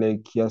get,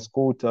 like he has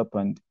caught up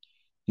and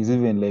he's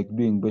even like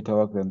doing better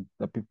work than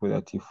the people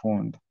that he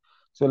found.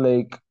 So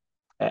like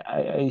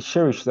I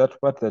cherish that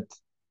part that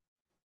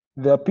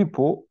there are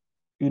people,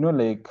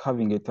 like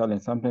having a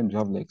talent. Sometimes you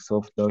have like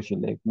self-doubt. You're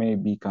like,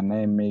 maybe can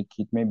I make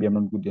it? Maybe I'm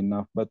not good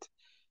enough. But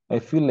I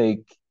feel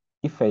like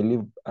if I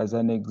live as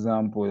an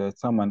example that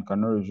someone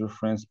can always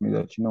reference me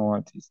that, you know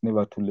what, it's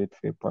never too late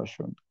for a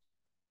passion.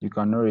 You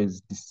can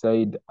always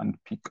decide and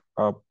pick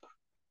up.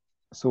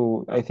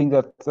 So I think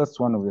that that's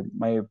one of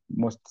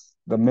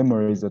the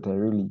memories that I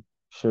really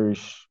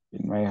cherish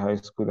in my high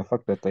school. The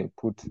fact that I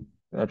put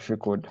that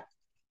record.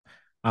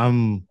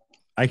 Um,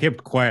 I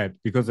kept quiet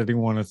because I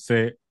didn't want to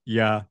say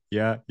yeah,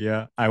 yeah,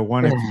 yeah. I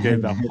wanted to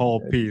get the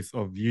whole piece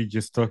of you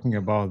just talking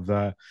about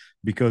that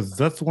because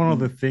that's one of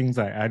the things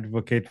I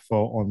advocate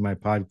for on my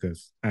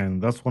podcast.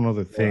 And that's one of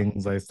the Yeah,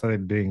 things I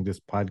started doing this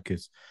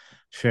podcast,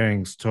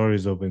 sharing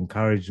stories of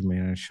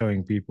encouragement and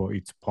showing people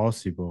it's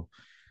possible.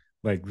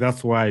 Like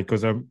that's why,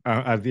 because I'm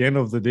at the end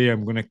of the day,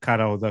 I'm gonna cut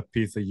out that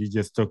piece that you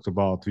just talked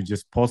about to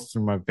just post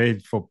on my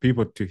page for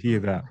people to hear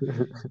that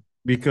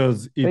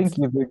because thank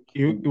you, thank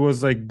it you.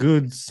 was like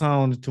good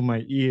sound to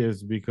my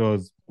ears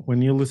because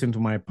when you listen to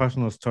my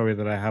personal story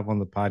that I have on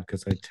the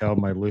podcast, I tell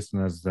my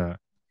listeners that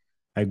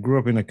I grew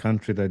up in a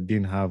country that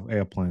didn't have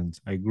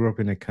airplanes. I grew up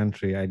in a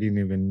country I didn't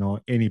even know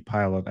any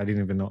pilot. I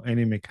didn't even know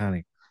any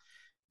mechanic.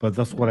 But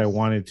that's what I Yes.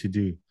 wanted to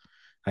do.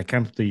 I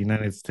came to the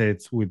United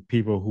States with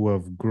people who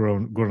have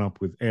grown up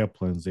with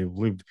airplanes. They've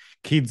lived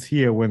kids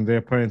here when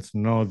their parents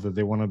know that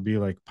they want to be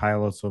like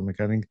pilots or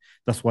mechanics.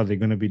 That's what they're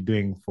going to be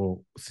doing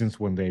for since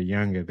when they're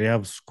younger. They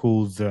have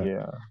schools.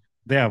 Yeah.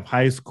 They have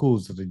high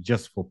schools that are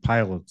just for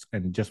pilots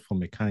and just for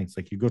mechanics.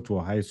 Like you go to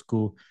a high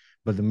school,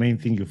 but the main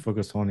thing you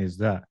focus on is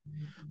that.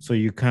 So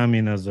you come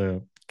in as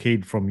a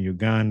kid from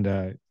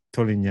Uganda,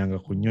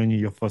 Tolinyanga Kunyonyi.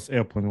 Your first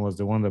airplane was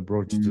the one that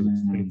brought you to the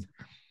Mm, States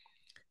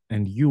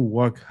and you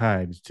work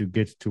hard to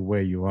get to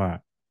where you are.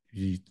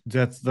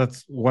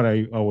 That's what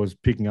I was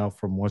picking out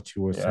from what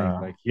you were saying. yeah.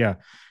 Like, yeah,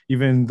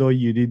 even though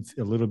you did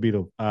a little bit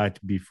of art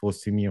before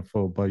senior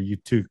four, but you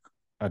took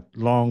a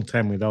long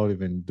time without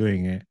even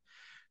doing it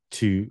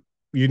to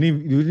you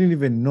didn't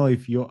even know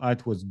if your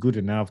art was good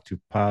enough to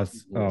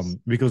pass Yes.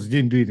 because you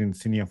didn't do it in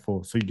senior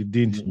four, so you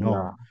didn't know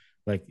Yeah.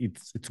 like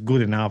it's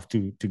good enough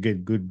to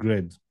get good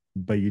grades,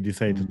 but you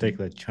decided to take Mm,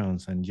 that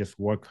chance and just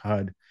work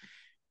hard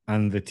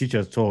and the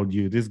teachers told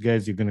you these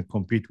guys you're going to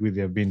compete with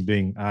have been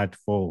doing art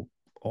for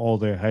all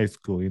their high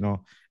school,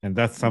 and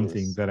that's something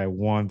yes. that I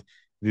want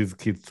these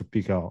kids to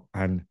pick out.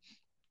 And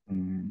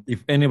Mm.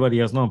 if anybody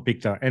has not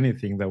picked out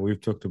anything that we've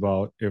talked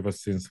about ever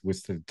since we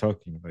started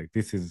talking, like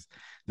this is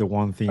the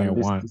one thing I And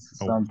this want. this is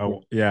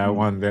something. Yeah, I Mm,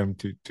 want them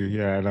to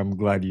hear, and I'm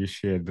glad you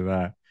shared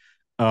that.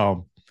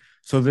 um,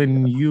 so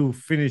then you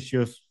finished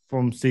your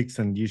Form 6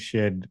 and you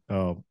shared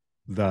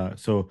the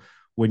so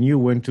when you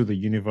went to the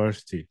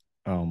university,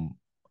 um,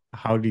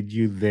 how did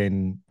you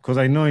then? Because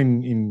I know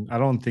in I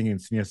don't think in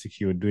senior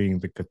six you were doing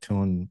the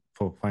cartoon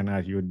for fine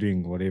art. You were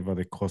doing whatever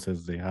the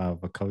courses they have,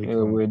 a uh,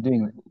 curriculum. we're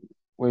doing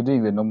we're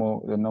doing the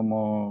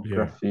normal Yeah.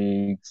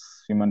 graphics,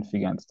 human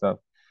figure and stuff.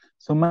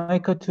 So my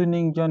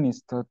cartooning journey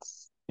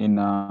starts in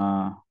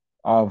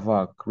our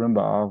work.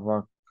 Remember, our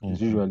work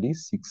is Mm-hmm. usually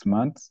 6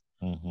 months,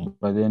 Mm-hmm.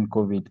 but then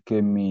COVID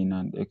came in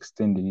and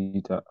extended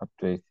it up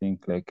to I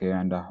think like a year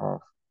and a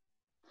half.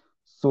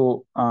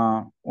 So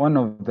one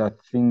of the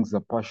things,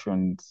 the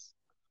passions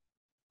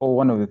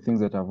one of the things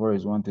that I've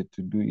always wanted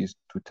to do is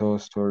to tell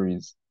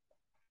stories.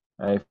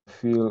 I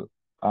feel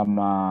I'm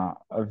a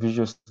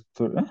visual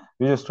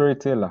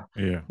storyteller.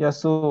 Yeah. Yeah,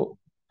 so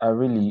I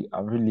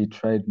really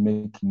tried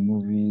making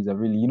movies. I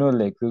really,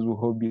 like those were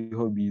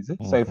hobbies.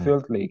 So I Mm-hmm.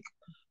 felt like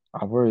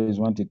I've always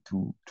wanted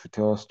to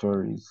tell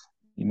stories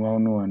in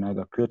one way or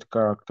another, create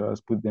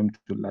characters, put them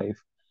to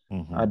life.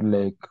 Mm-hmm. I'd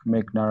like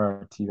make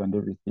narrative and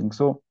everything.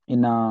 So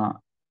in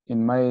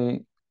my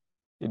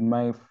in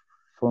my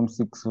Form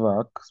 6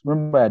 work,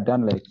 remember I had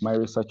done like my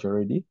research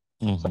already.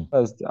 So Mm-hmm.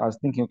 I was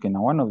thinking, okay,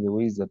 now one of the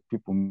ways that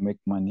people make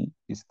money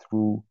is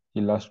through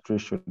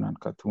illustration and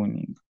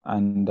cartooning.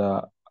 And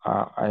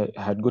I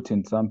had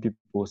gotten some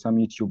people, some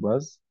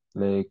YouTubers,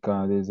 like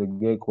there's a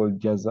guy called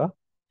Jazza.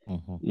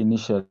 Mm-hmm.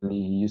 Initially,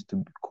 he used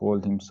to call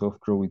himself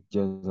Draw with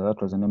Jazza.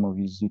 That was the name of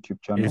his YouTube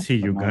Is channel,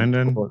 he but now he's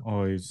Ugandan called,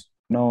 or is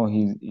no,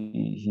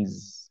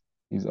 he's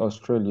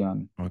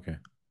Australian, okay?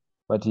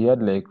 but he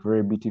had like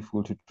very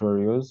beautiful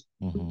tutorials.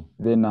 Mm-hmm.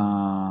 Then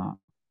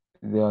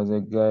there was a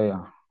guy.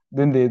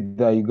 Then the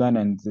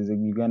Ugandans. There's a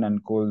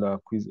Ugandan called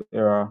Quiz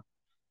Era.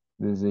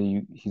 He's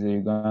a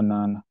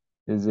Ugandan.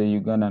 There's a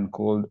Ugandan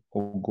called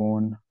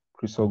Ogon,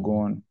 Chris Mm-hmm.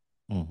 Ogon.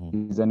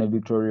 Mm-hmm. He's an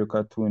editorial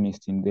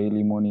cartoonist in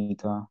Daily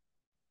Monitor.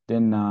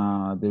 Then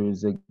there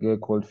is a guy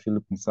called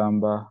Philip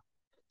Nsamba.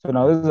 So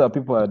now these Mm-hmm. are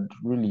people I'd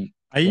really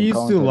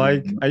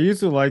encountered I used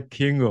to like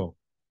Kingo.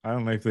 I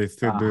don't know if they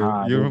still do. You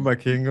there's remember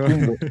Kingo?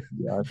 Kingo.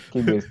 Yeah,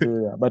 Kingo is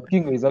still there. But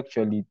Kingo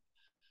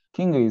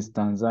is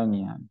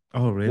Tanzanian.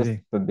 Oh, Just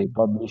really? that they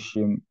publish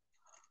him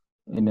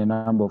in a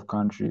number of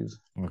countries.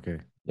 Okay.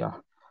 Yeah.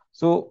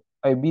 So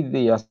I be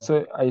there.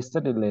 So I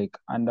started like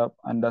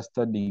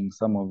understudying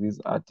some of these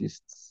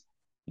artists.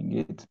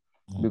 You get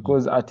Mm-hmm.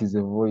 because art is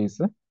a voice.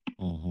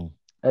 Mm-hmm.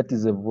 Art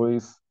is a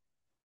voice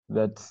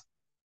that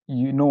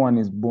no one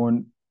is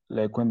born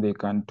like when they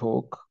can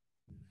talk.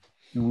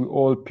 We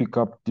all pick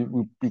up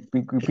we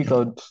pick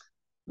out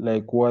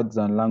like words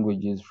and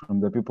languages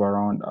from the people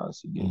around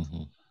us. You get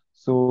Mm-hmm.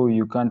 so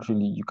you can't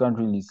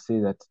really say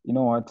that, you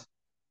know what,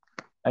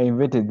 I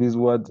invented these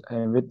words.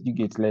 You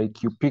get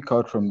like you pick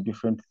out from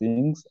different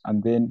things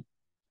and then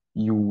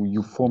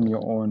you form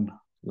your own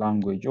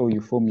language or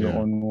you form your Yeah.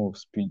 own way of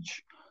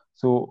speech.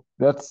 So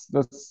that's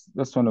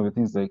one of the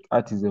things, like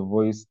art is a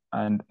voice,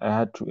 and I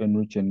had to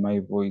enrich in my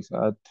voice.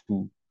 I had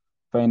to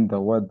find the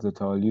words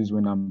that I'll use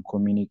when I'm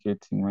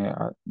communicating my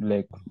art,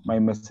 like my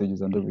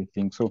messages and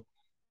everything. So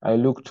I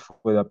looked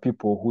for the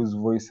people whose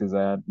voices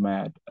I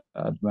admired,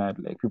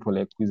 like people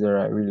like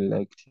Wizera. I really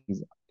liked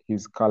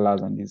his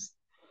colors and his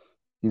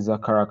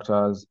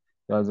characters.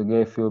 There was a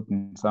guy Philip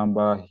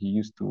Nsamba.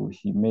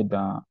 He made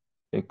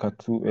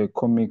a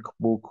comic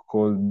book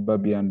called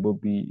Bobby and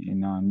Bobby in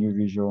New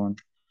Vision.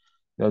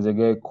 There's a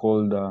guy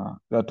called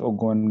that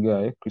Ogon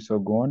guy, Chris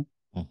Ogon.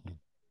 Mm-hmm.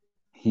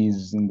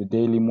 He's in the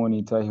Daily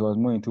Monitor. He was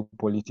more into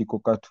political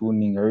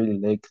cartooning. I really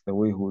like the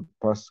way he would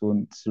pass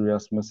on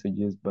serious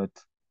messages, but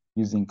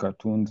using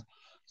cartoons.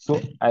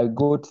 So I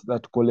got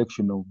that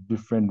collection of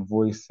different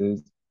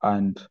voices,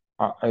 and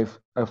I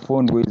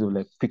found ways of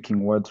like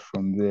picking words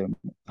from them.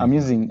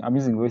 Mm-hmm. I'm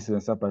using voices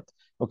and stuff, but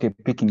okay,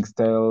 picking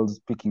styles,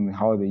 picking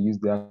how they use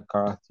their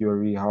car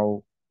theory,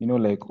 how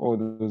like all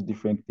those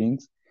different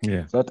things,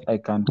 Yeah. so that I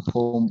can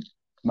form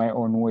my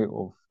own way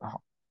of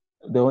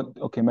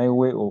my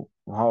way of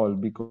how I'll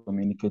be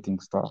communicating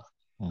stuff.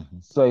 Mm-hmm.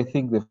 So I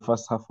think the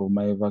first half of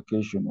my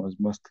vacation was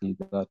mostly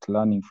that,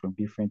 learning from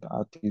different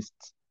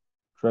artists,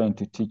 trying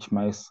to teach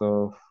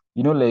myself.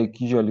 Like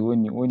usually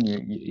when you're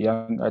a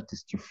young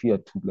artist, you fear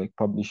to like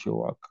publish your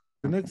work.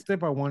 The next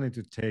step I wanted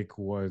to take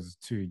was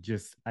to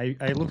just I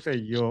looked at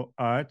your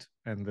art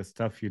and the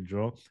stuff you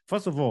draw.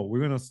 First of all,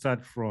 we're gonna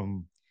start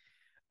from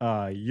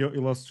your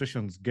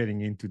illustrations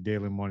getting into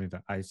Daily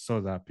Monitor. I saw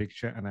that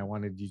picture and I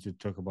wanted you to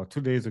talk about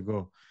 2 days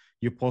ago.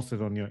 You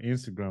posted on your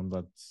Instagram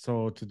that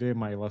so today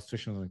my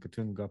illustrations and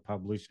cartoon got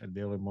published at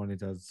Daily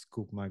Monitor's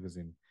Scoop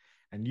magazine,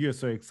 and you're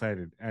so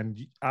excited. And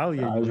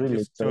earlier I you was were really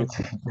just talk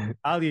excited.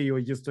 earlier you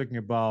were just talking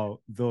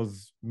about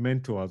those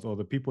mentors or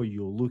the people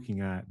you're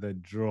looking at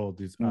that draw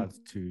these arts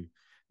to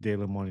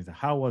Daily Monitor.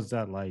 How was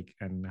that like,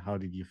 and how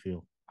did you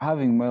feel?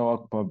 Having my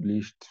work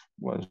published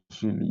was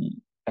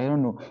really, I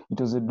don't know, it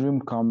was a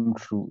dream come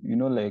true.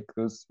 Like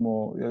those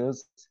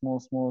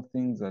small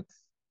things that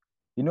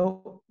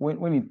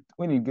when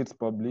it gets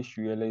published,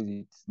 you realize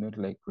it's not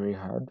like very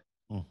hard.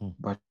 Mm-hmm.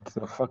 But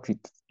the fact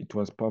it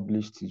was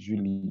published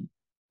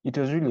it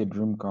was really a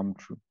dream come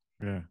true.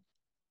 Yeah.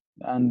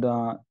 And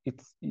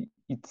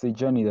it's a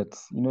journey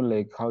that's,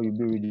 like how you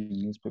be reading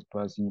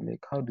newspapers, and you're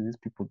like, how do these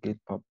people get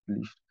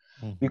published?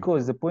 Mm-hmm.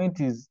 Because the point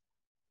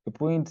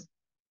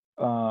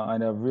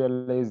and I've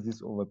realized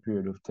this over a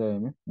period of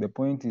time. The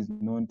point is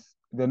not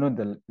they're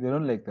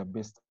not like the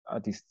best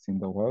artists in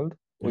the world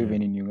or Yeah.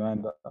 even in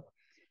Uganda.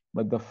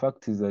 But the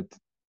fact is that,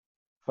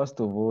 first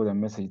of all, the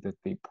message that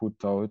they put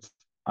out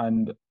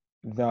and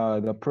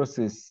the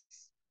process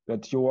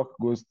that your work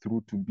goes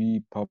through to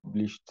be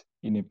published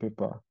in a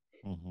paper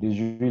Mm-hmm. is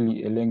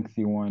really a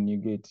lengthy one.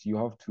 You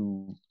have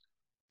to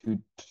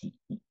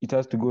it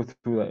has to go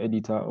through the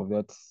editor of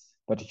that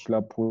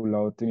particular pull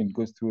out, then it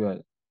goes through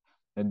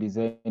a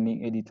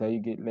designing editor. You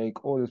get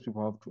like all those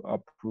people have to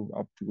approve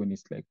up to when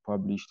it's like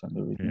published and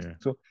everything. Yeah.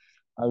 So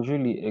I was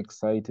really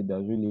excited. I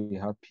was really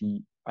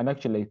happy. And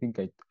actually, I think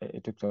I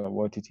talked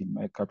about it in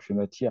my caption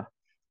that yeah,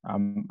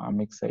 I'm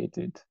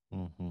excited.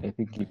 Hmm. I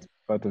think it's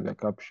part of the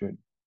caption.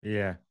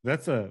 Yeah,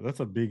 that's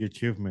a big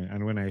achievement.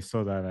 And when I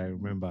saw that, I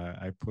remember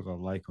I put a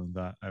like on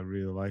that. I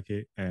really like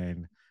it,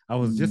 and I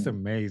was just Mm,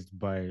 amazed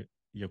by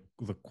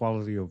the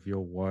quality of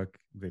your work,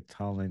 the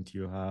talent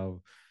you have.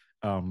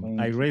 I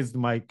thank you. raised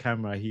my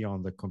camera here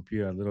on the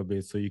computer a little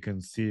bit so you can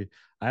see.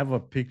 I have a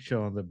picture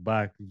on the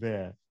back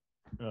there.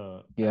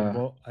 Yeah.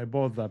 I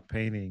bought that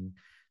painting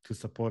to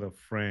support a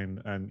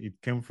friend, and it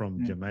came from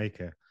Mm.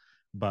 Jamaica.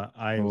 But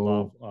I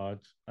love Oh,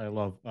 art. I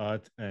love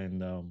art,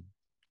 and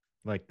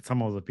like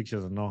some of the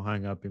pictures are not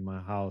hung up in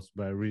my house,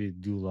 but I really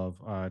do love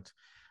art.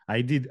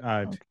 I did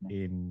art okay.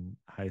 in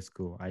high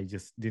school. I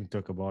just didn't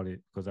talk about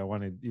it because I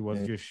wanted it was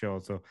Yeah. just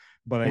short. So,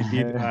 but I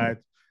did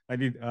art. I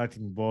did art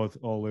in both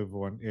O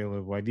level and A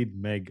level. I did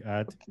Meg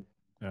art, Okay.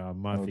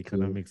 math, Okay.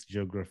 economics,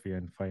 geography,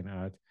 and fine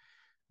art.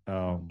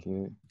 Um,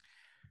 Okay.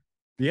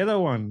 the other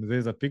one,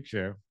 there's a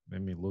picture.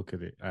 Let me look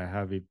at it. I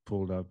have it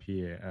pulled up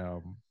here.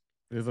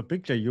 There's a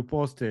picture you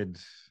posted.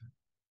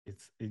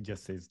 It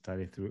just says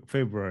 33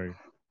 February.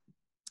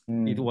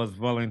 It Mm. was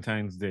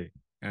Valentine's Day,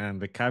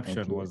 and the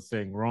caption Okay. was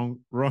saying wrong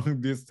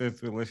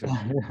distance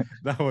relationship.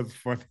 That was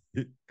funny.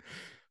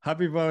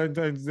 Happy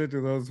Valentine's Day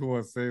to those who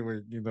are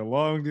sailing in a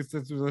long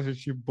distance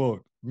relationship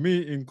boat,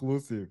 me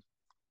inclusive.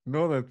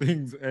 Know that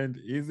things end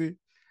easy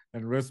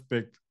and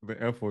respect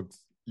the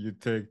efforts you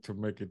take to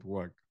make it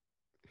work.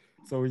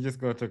 So we just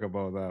gotta talk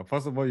about that.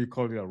 First of all, you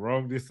called it a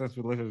long distance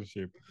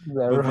relationship,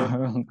 The but then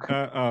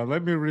wrong.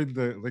 let me read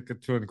the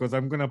cartoon because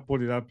I'm gonna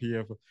put it up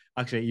here.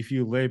 Actually, if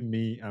you let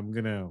me, I'm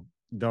gonna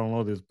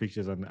download these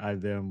pictures and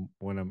add them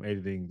when I'm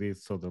editing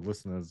this, so the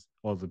listeners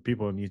or the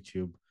people on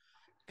YouTube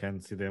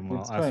can see them.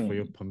 I'll It's ask for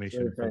your fine. It's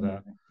very permission for fine.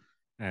 that,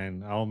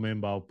 and I'll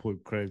remember I'll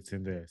put credits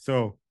in there.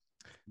 So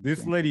this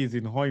Okay. lady is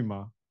in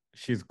Hoima.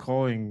 She's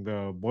calling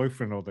the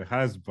boyfriend or the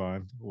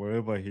husband,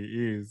 wherever he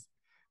is.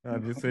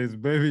 And he says,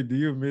 "Baby, do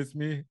you miss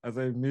me as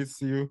I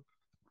miss you?"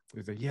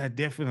 He said, "Yeah,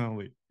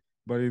 definitely."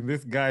 But in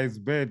this guy's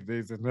bed,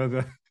 there's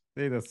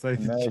a side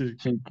Nice chick.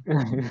 chick.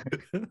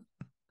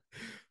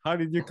 How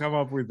did you come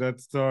up with that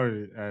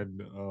story?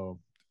 And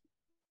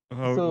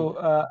how?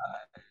 So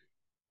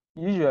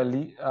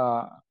usually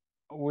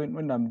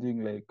when I'm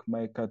doing like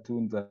my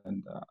cartoons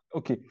and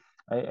okay,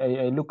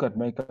 I look at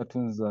my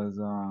cartoons as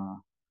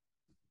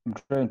I'm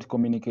trying to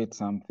communicate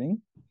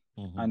something.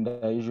 Mhm, And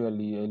I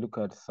look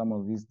at some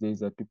of these days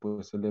that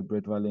people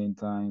celebrate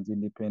Valentine's,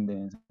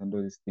 Independence, and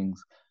all these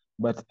things.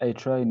 But I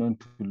try not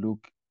to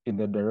look in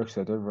the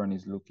direction that everyone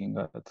is looking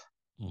at,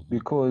 mhm,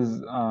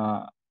 because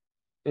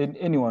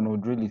anyone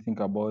would really think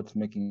about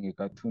making a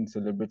cartoon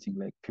celebrating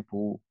like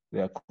people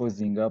they are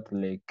causing up,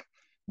 like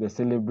they're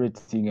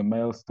celebrating a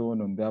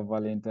milestone on their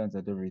Valentine's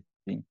and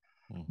everything.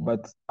 mhm,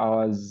 But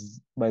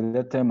by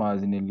that time I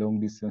was in a long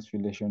distance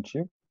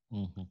relationship.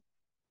 mhm.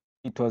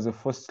 It was a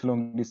first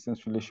long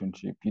distance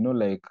relationship. You know,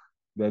 like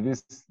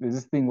there's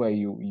this thing where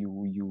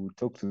you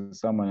talk to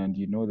someone and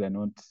you know they're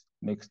not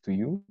next to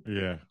you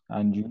Yeah.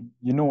 and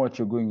you know what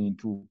you're going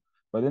into.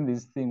 But then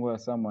this thing where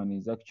someone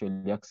is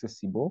actually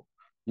accessible,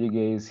 you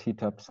guys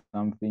hit up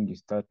something, you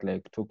start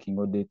like talking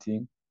or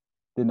dating.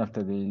 Then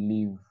after they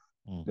leave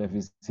the Mhm.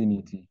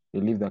 vicinity,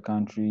 they leave the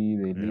country,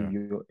 they leave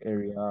Yeah. your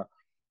area,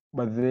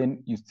 but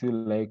then you still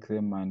like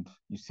them and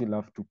you still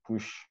have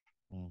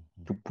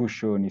Mhm. to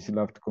push on, you still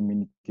have to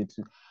communicate.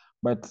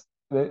 But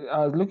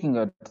I was looking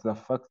at the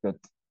fact that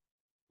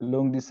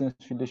long distance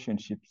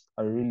relationships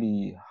are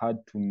really hard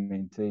to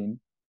maintain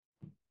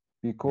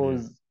Yeah.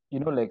 because you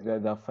know, like there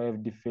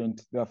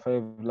are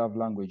five love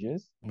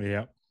languages.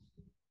 Yeah.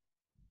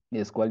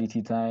 There's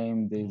quality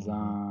time, there's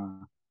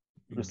Mhm.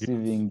 Gifts.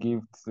 receiving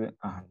gifts,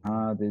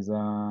 Mhm. there's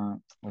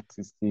what's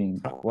this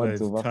thing?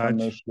 Words There's of touch.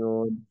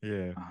 affirmation,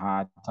 Yeah.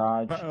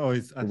 touch, Oh, I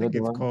there's think what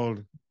it's of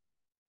called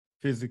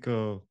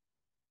physical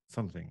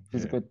something. Yeah.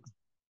 physical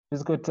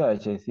physical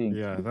touch, I think.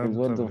 Yeah. There's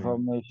words of Something.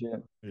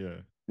 affirmation,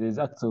 Yeah. there's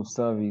acts of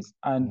service,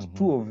 and Hmm.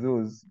 two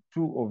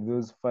of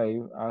those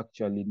five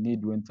actually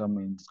need when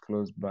someone is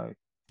close by. Right.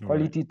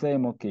 Quality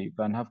time, okay, you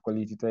can have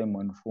quality time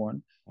on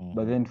phone,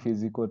 but Hmm. then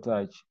physical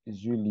touch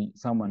is really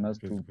someone has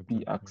to Physical be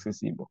touch. Yeah.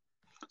 accessible.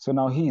 So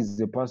now he is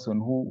the person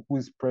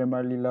whose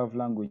primarily love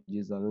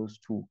languages are those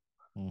two.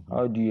 Hmm.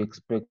 How do you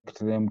expect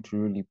them to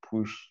really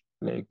push,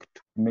 like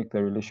to make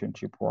the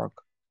relationship work?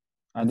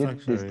 And That's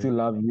yet they actually still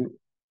love you.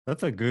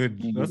 that's You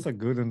a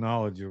good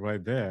analogy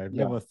right there. I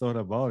yeah. never thought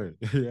about it.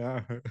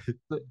 Yeah.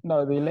 So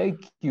now they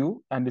like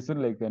you, and it's not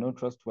like they're not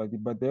trustworthy,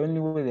 but the only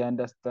way they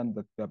understand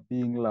that they're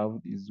being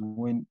loved is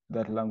when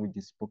that language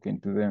is spoken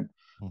to them.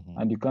 Hmm.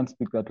 And you can't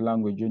speak that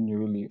language when you're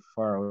really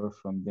far away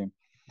from them.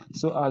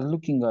 So I was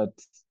looking at,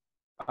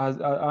 I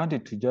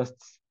wanted to just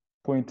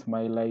point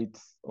my light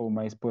or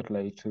my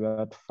spotlight to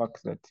that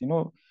fact that, you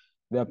know,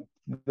 There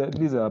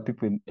these are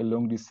people in a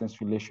long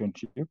distance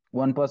relationship.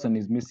 One person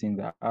is missing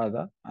the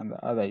other, and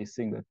the other is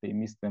saying that they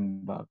miss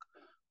them back,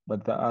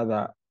 but the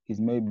other is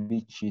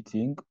maybe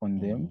cheating on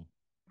them,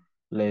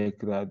 Mm-hmm.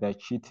 like they're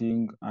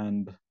cheating,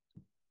 and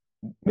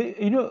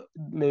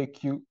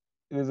like you.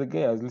 There's a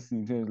guy I was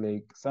listening to,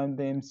 like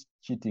sometimes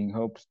cheating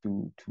helps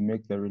to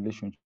make the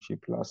relationship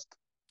last.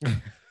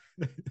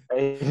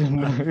 I don't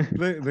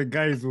know. The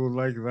guys would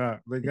like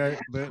that.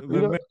 The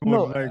men would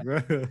No, like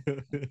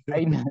that.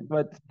 I know,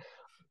 but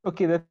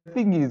okay, the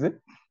thing is,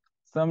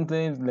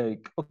 sometimes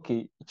like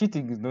okay,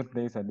 cheating is not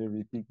nice and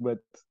everything, but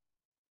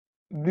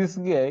this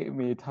guy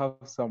may have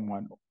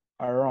someone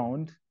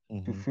around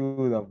to Hmm.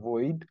 fill the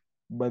void,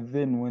 but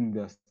then when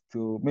they're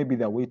still maybe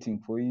they're waiting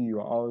for you,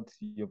 you're out,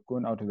 you've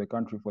gone out of the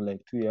country for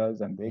like 2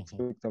 years, and they Hmm.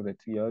 expect after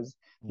 2 years,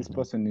 this Hmm.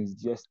 person is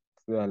just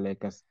there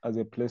like as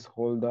a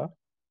placeholder,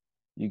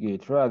 you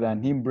get, rather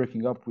than him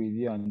breaking up with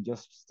you and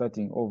just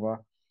starting over,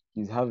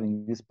 he's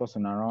having this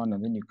person around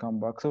and then you come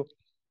back. So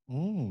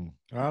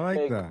I like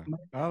like that.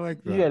 I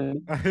like that.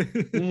 usually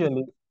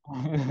usually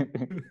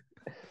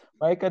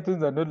my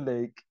cartoons are not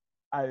like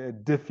a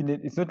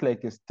definite, it's not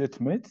like a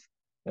statement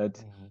that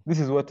Hmm. this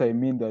is what I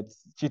mean, that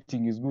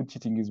cheating is good,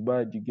 cheating is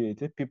bad, you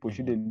get it. People Hmm.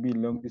 shouldn't be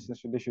in long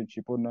distance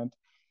relationship or not,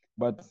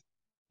 but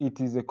it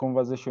is a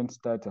conversation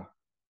starter.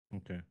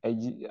 Okay.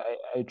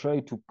 I try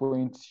to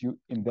point you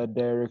in that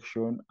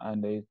direction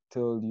and I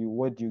tell you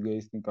what do you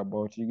guys think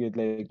about. You get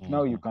like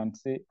now you Hmm. can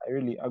say I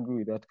really agree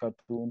with that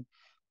cartoon.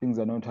 Things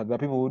are not hard. There are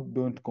people who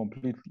don't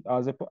completely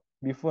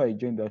before I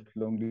joined that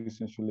long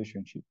distance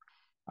relationship,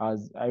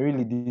 as I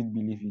really did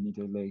believe in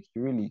it. Like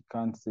you really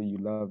can't say you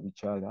love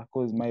each other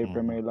because my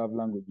primary Hmm. love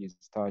language is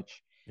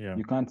touch. Yeah.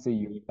 You can't say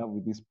you're in love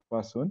with this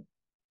person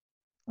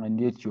and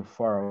yet you're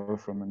far away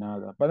from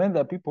another. But then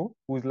there are people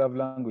whose love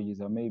languages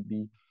are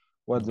maybe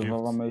words of Gifts.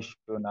 affirmation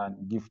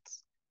and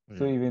gifts.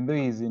 So Yeah. even though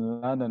he's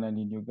in London and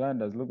in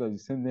Uganda, as long as you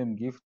send them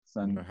gifts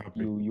And and they're happy.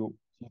 you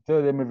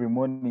tell them every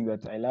morning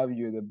that I love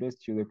you, you're the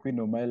best, you're the queen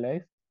of my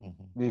life, Hmm.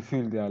 they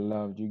feel they are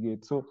loved. You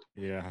get, so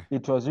Yeah.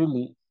 it was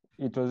really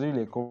it was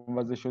really a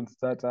conversation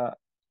starter,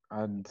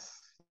 and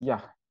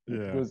yeah, it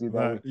Yeah, goes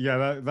either way.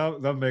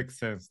 that makes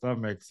sense. That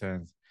makes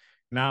sense.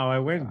 Now I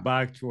went Yeah.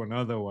 back to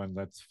another one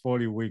that's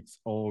 40 weeks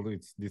old.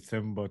 It's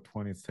December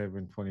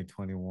 27,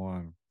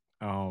 2021.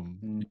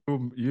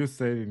 Mm. You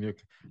said in your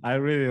I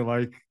really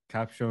like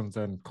captions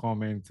and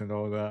comments and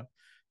all that.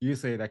 You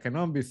said I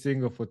cannot be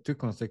single for 2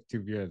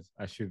 consecutive years.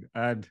 I should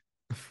add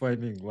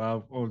finding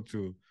love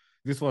onto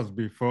this was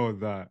before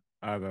that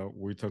other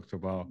we talked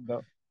about.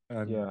 That,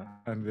 And yeah.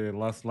 and the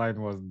last line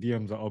was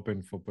DMs are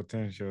open for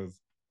potentials.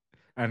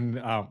 And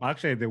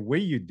actually, the way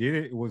you did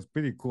it, it was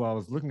pretty cool. I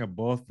was looking at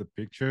both the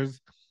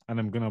pictures, and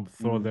I'm gonna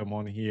throw Mm. them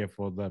on here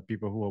for the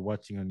people who are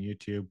watching on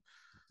YouTube.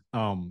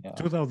 Yeah.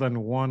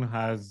 2001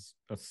 has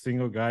a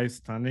single guy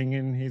standing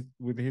in his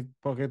with his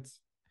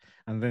pockets,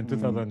 and then Mm.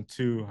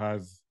 2002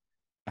 has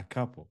a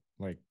couple.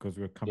 Like, because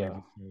we're coming Yeah.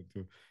 to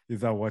 2002.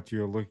 Is that what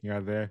you're looking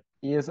at there?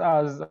 Yes,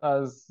 as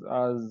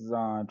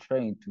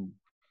trying to,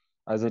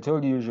 as I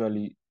told you,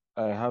 usually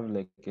I have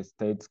like a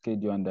tight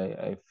schedule, and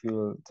I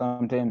feel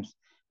sometimes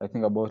I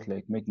think about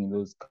like making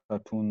those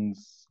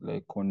cartoons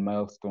like on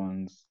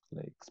milestones,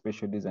 like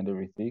special days and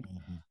everything.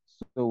 Mm-hmm.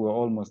 So we're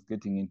almost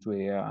getting into a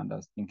year, and I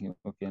was thinking,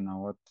 okay,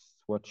 now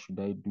what should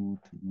I do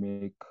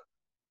to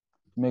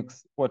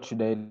makes what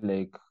should I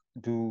like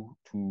do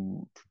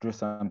to do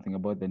something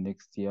about the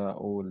next year,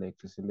 or like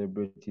to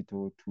celebrate it,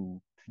 or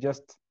to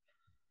just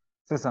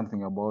say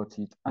something about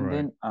it. And Right.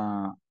 then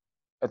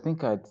I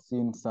think I'd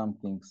seen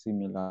something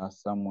similar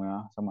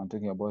somewhere. Someone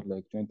talking about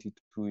like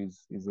 22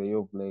 is a year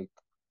of like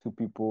two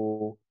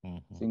people,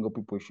 Mm-hmm. single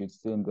people should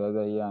stay in the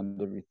other year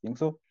and everything.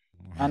 So,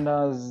 and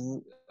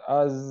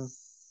as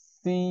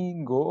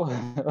single,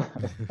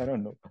 I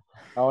don't know.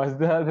 I was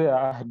there and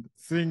I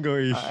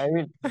Single-ish.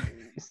 really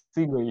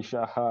single-ish,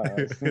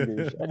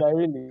 and I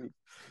really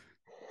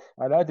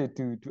I wanted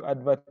to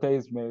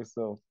advertise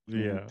myself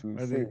Yeah, to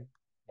I say, think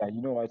yeah,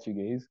 you know what, you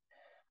guys,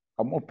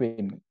 I'm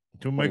open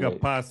to for make a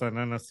like pass and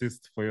an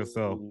assist for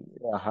yourself.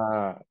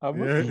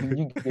 I'm Yeah. open,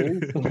 you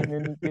guys, in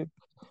any case,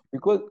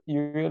 because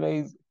you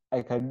realize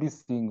I can be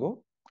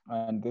single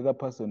and the other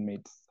person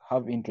might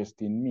have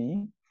interest in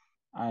me,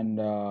 and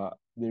they're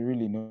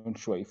really not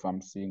sure if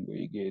I'm single,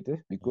 you get it?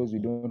 Because we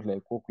Mhm. don't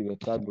like work with a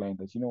tagline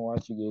that, you know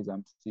what, you guys,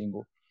 I'm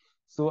single.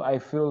 So I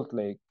felt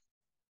like,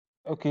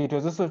 okay, it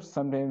was also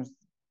sometimes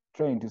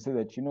trying to say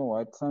that, you know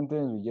what,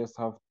 sometimes we just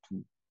have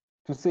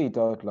to say it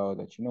out loud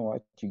that, you know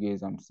what, you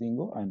guys, I'm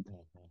single and Mhm.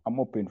 I'm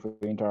open for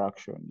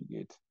interaction, you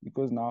get.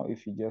 Because now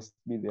if you just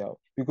be there,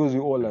 because we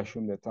all Yeah.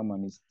 assume that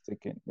someone is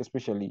taken,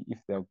 especially if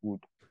they're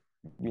good.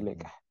 Be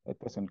like, Mhm. "Ah, that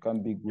person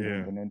can't be good when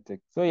Yeah. they're not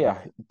taken." So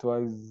yeah, Yeah.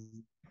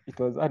 it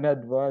was an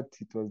advert,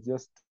 it was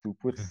just to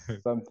put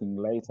something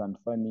light and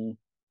funny.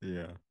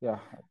 Yeah. Yeah,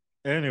 it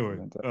Anyway,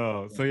 wasn't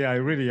so yeah, I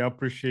really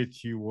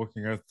appreciate you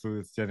walking us through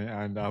this journey,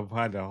 and I've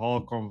had a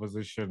whole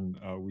conversation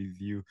with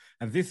you,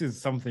 and this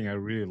is something I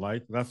really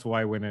like. That's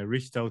why when I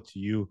reached out to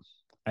you,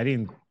 I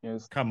didn't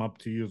Yes. come up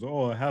to you. So,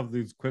 oh, I have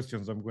these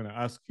questions I'm going to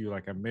ask you.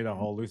 Like I made a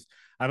whole list.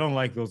 I don't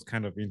like those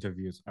kind of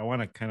interviews. I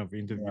want a kind of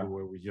interview Yeah.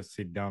 where we just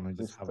sit down and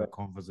just have a Freestyle.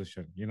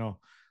 conversation. You know,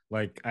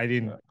 like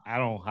Yeah. I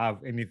don't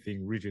have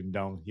anything written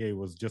down here. It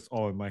was just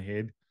all in my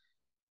head.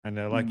 And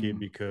I like it Mm.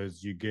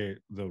 because you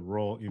get the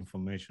raw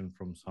information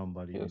from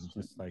somebody and Yes.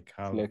 just like It's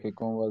have, like a yeah,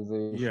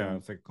 conversation.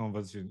 it's like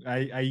conversation.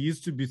 I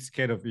used to be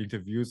scared of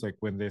interviews, like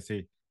when they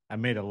say I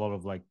made a lot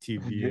of like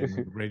TV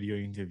and radio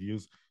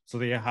interviews. So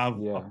they have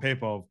a Yeah.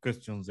 paper of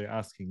questions they're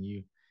asking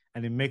you,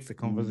 and it makes the Mm.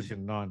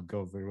 conversation not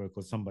go very well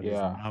because somebody's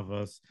Yeah.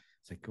 nervous.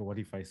 It's like, oh, what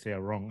if I say a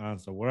wrong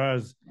answer?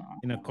 Whereas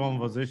in a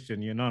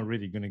conversation, you're not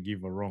really gonna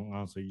give a wrong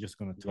answer. You're just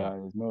gonna Yeah. talk.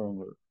 There's no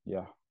longer.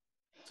 Yeah.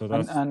 So And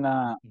that's and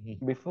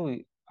mhm. before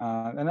we,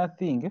 another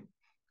thing,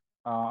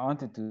 I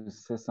wanted to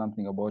say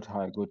something about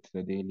how I got to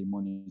the Daily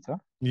Monitor,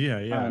 Yeah,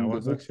 yeah. I and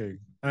was actually,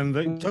 and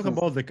they this talk is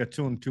about the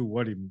cartoon too.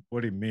 What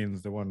it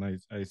means. The one I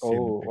see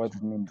in the oh what picture.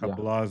 it means. Yeah.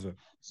 Kablaza.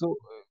 So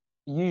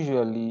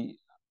usually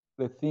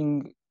the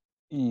thing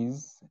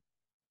is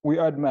we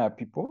admire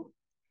people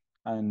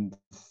and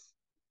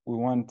we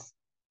want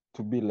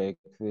to be like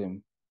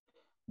them.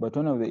 But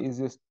one of the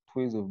easiest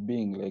ways of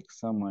being like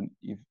someone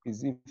if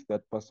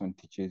that person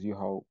teaches you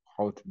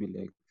how to be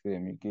like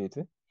them. You get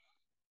it?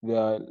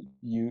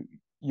 You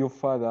your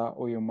father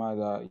or your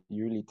mother,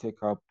 you really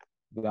take up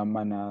their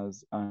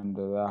manners and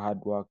their hard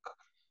work.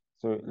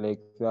 So like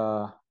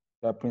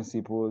their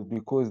principles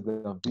because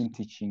they have been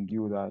teaching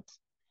you that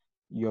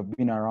you have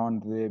been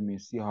around them, you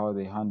see how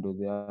they handle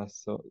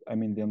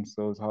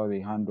themselves, how they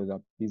handle their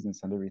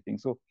business and everything.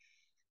 So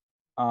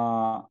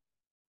uh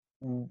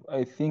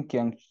I think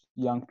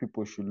young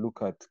people should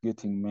look at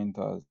getting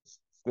mentors.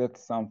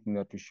 That's something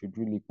that we should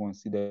really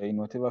consider in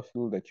whatever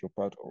field that you're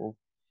part of.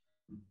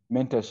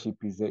 Mentorship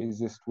is the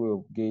easiest way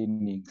of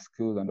gaining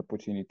skills and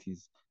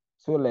opportunities.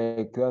 So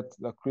like that,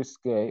 the Chris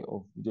guy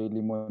of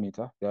Daily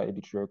Monitor, their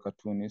editorial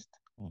cartoonist,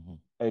 Mm-hmm.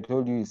 I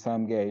told you he's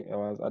some guy I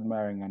was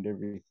admiring and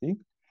everything.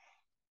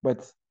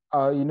 But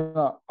I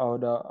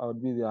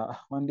would be there.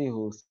 One day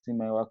he'll see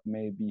my work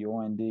maybe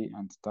one day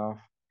and stuff.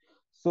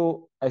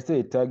 So I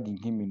started tagging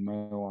him in my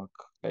work.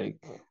 Like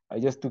I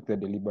just took the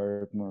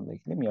deliberate move.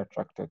 Like let me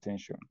attract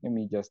attention. Let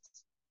me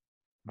just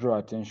draw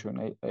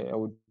attention. I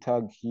would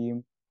tag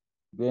him.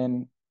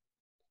 Then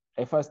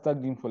I first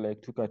tagged him for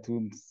like two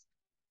cartoons.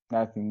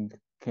 Nothing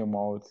came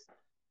out.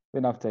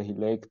 Then after he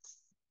liked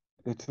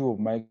the two of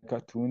my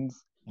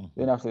cartoons,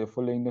 then Mm-hmm. after the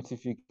following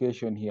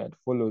notification, he had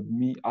followed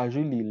me. I was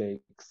really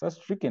like such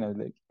stricken. I was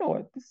like, you know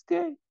what, this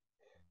guy,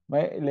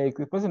 my like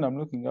the person I'm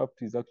looking up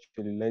to is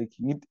actually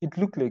liking it. It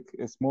looked like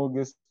a small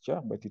gesture,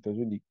 but it was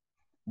really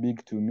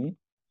big to me.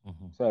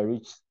 Mm-hmm. So I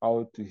reached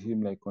out to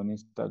him like on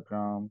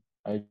Instagram.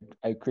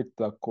 I create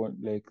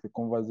like the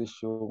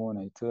conversation.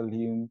 I tell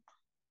him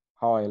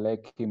how I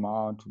like him, I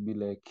want to be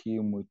like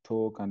him. We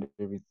talk and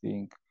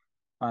everything.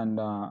 And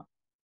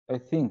I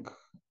think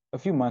a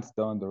few months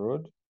down the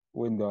road,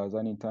 when there was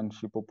an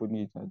internship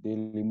opportunity at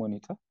Daily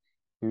Monitor,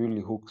 he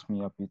really hooks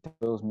me up. He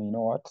tells me, you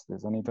know what,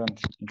 there's an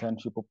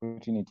internship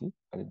opportunity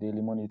at the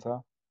Daily Monitor.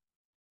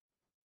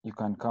 You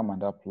can come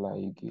and apply,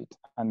 you get.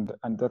 And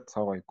that's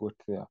how I got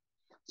there.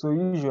 So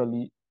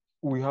usually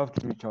we have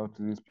to reach out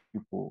to these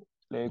people.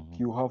 Like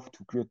Mm-hmm. you have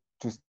to create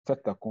to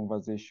start the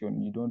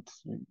conversation. You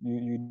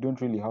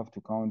don't really have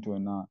to count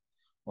on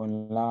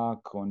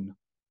luck, on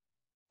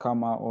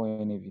karma or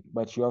anything.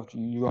 But you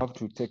have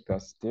to take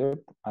that step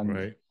and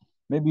Right.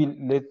 maybe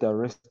let the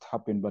rest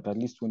happen. But at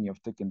least when you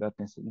have taken that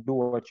step, do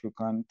what you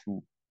can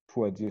to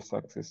towards your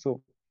success.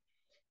 So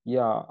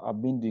yeah,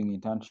 I've been doing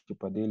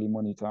internship at Daily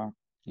Monitor.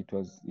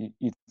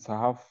 It's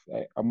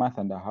a month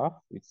and a half.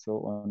 It's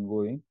still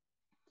ongoing.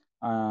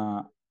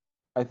 Uh,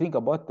 I think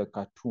about the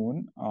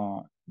cartoon.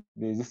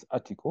 There's this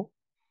article.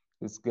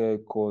 This guy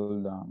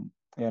called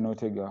Ian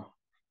Ortega.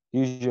 He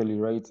usually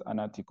writes an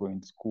article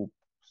in Scoop.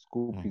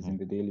 Scoop is Mm-hmm. in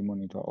the Daily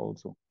Monitor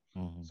also.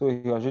 Mm-hmm. So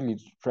he was really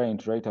trying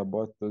to write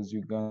about those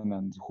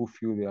Ugandans who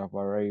feel they have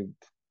arrived,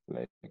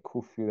 like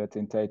who feel that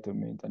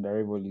entitlement and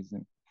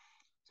arrivalism.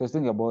 So I was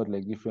thinking about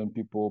like different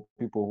people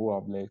who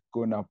have like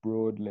gone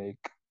abroad. Like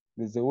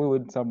there's a way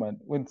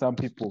when some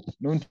people,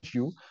 not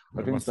you,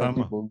 but Right. when some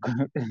Masama. people,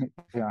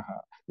 yeah,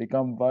 they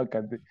come back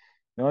and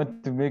they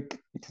want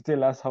to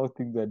tell us how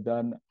things are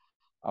done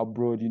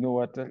abroad. You know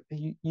what?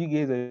 You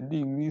guys are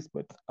doing this,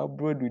 but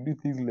abroad we do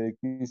things like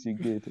this. You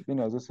get. Then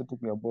I was also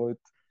talking about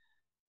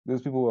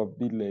those people who have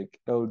been like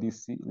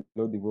LDC,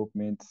 Law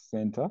Development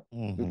Center.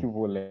 Those Mm-hmm.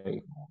 people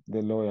like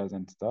the lawyers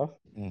and stuff.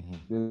 Mm-hmm.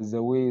 There's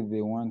a way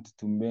they want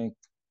to make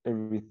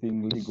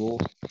everything legal,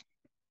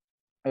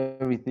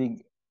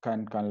 everything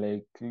can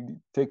like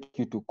take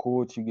you to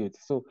court, you get.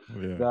 So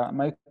Yeah. the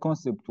my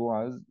concept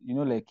was,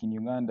 like in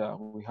Uganda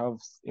we have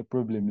a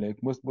problem.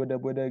 Like most border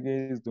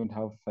guys don't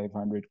have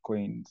 500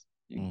 coins,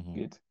 you Mm-hmm.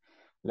 get.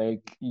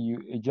 Like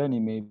a journey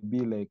may be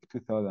like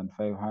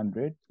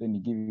 2,500, then you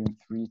give him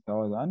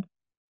 3,000,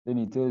 then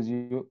he tells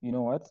you, you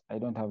know what, I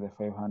don't have the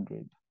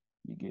 500,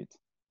 you get.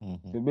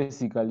 Mm-hmm. So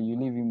basically you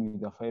leave him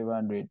with the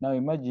 500. Now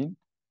imagine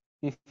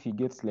if he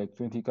gets like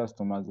 20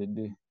 customers a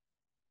day.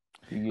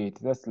 You get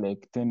that's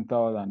like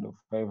 10,000 or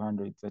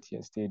 500 that he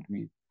has stayed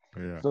with.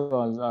 Yeah. So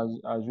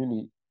I was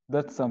really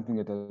that's something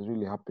that has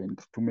really happened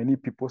to many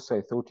people. So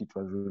I thought it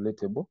was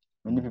relatable.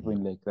 Many people Hmm.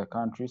 in like the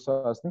country.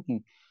 So I was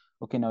thinking,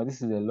 okay, now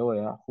this is a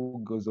lawyer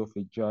who goes off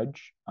a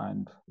judge,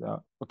 and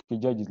okay,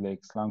 judge is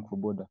like slang for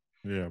border.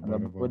 Yeah, And the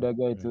but border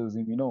guy yeah. tells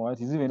him, you know what?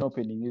 He's even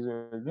opening his,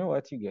 you know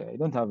what, you guys, I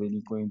don't have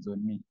any coins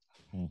on me.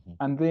 Hmm.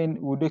 And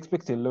then would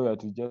expect a lawyer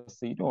to just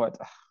say, you know what,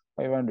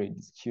 500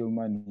 is chill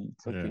money.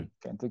 It's okay, Yeah.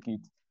 can take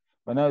it.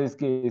 But now this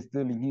guy is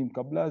telling him,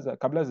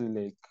 Kablaza is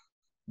like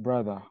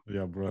brother,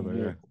 Yeah, you brother.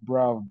 get Yeah.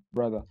 brave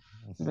brother.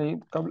 He's Hmm.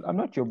 like, I'm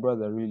not your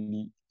brother,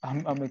 really.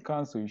 I'm a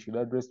counsel. You should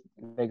address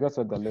like that's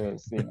what the lawyer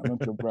is saying. I'm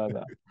not your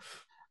brother.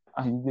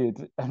 And you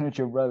get, I'm not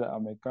your brother.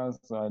 I'm a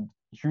counsel, and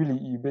really,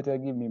 you better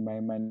give me my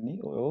money,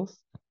 or else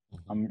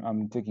Hmm.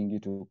 I'm taking you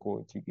to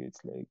court. You get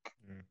like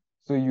Yeah.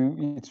 so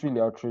it's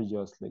really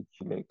outrageous. Like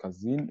you like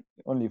as in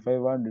only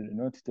 500,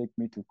 not to take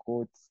me to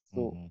court.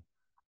 So Hmm.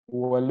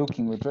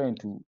 we're trying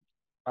to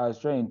I was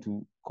trying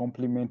to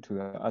compliment to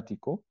the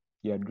article.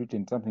 He had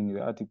written something in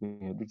the article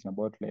he had written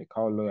about like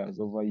how lawyers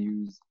over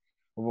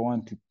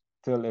want to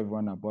tell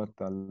everyone about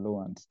the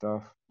law and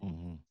stuff.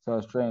 Hmm. So I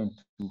was trying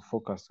to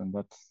focus on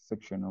that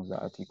section of the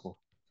article.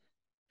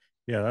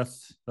 Yeah,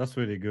 that's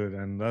really good,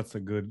 and that's a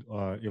good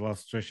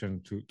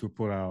illustration to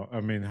put out.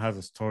 I mean, it has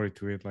a story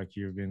to it, like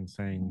you've been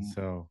saying. Mm.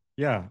 So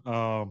yeah,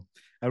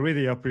 I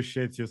really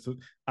appreciate you. So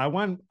I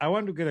want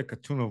to get a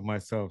cartoon of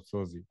myself,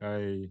 Sozi.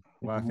 I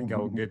think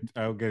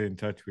I'll get in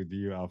touch with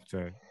you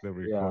after the Yeah,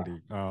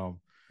 recording.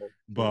 okay.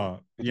 But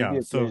It will yeah, be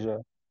a so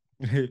pleasure.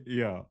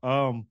 yeah,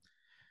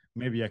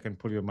 maybe I can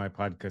put it on my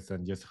podcast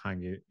and just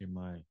hang it in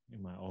my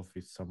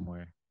office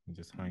somewhere and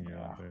just hang it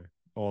out Yeah, there,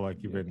 or like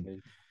be a even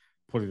pleasure.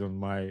 put it on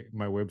my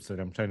website.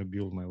 I'm trying to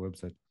build my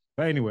website.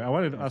 But anyway, I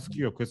wanted to ask Mhm.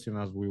 you a question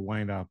as we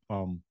wind up.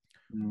 Mm.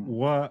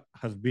 What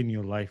has been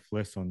your life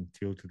lesson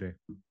till today?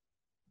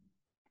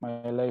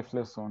 My life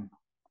lesson.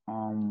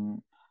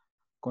 Um,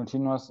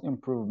 Continuous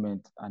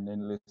improvement and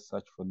endless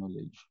search for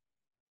knowledge.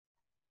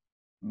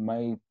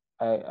 My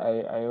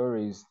I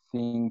always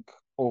think,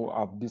 oh,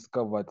 I've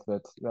discovered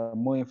that the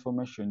more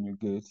information you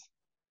get,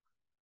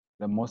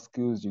 the more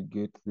skills you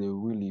get, they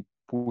really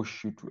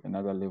push you to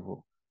another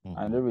level.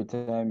 And Mm-hmm, every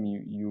time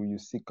you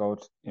seek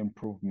out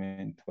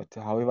improvement, but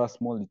however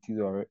small it is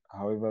or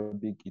however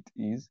big it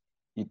is,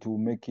 it will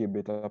make you a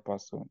better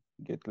person.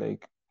 Get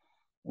like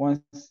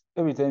once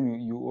every time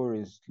you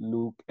always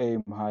look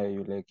aim higher,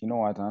 you're like, you know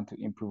what, I want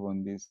to improve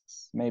on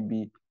this.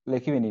 Maybe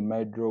like even in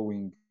my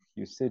drawing,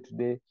 you say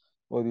today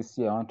or this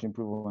year I want to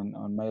improve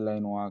on my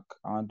line work,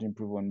 I want to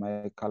improve on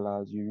my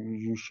colors.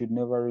 You should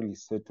never really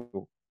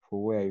settle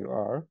for where you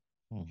are.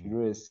 You mm-hmm. should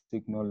always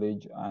seek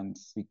knowledge and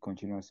seek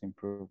continuous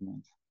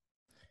improvement.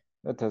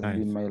 That has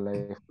been Nice. my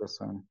life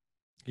lesson.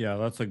 Yeah,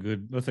 that's a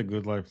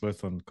good life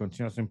lesson.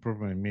 Continuous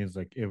improvement means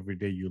like every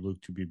day you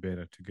look to be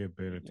better, to get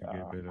better, to get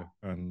Yeah, better,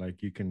 and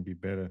like you can be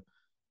better.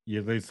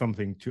 Yeah, there's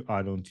something to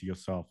add on to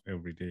yourself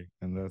every day,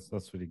 and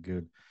that's really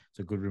good. It's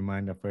a good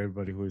reminder for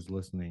everybody who is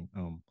listening.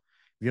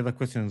 The other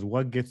question is,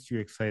 what gets you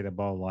excited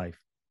about life?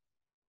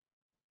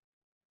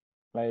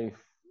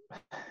 life.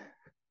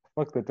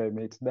 Fuck that I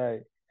might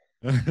die.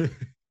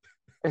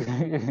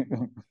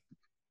 the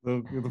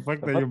The the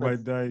fact that you fact that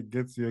might die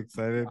gets you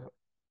excited.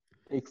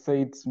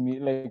 excites me.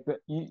 Like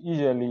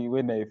usually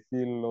when I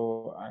feel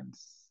low and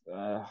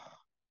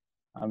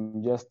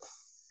I'm just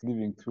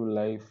living through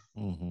life,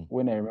 Mm-hmm.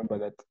 when I remember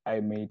that I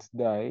might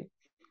die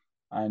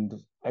and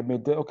I may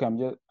die, okay,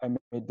 I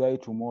may die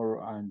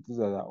tomorrow and these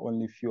are the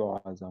only few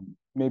hours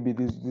maybe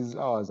these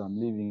hours I'm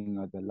living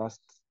are the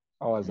last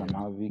hours I'm Yeah.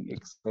 having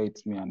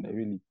excites me and I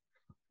really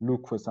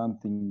look for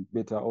something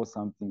better or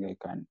something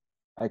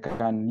I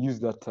can use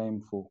that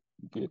time for.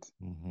 Get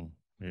Mm-hmm.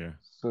 Yeah.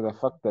 so the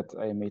fact that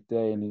I may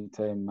die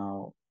anytime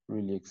now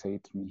really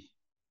excites me,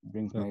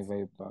 brings my That's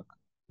vibe back.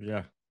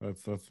 yeah.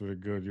 That's really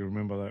good. You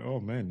remember like, oh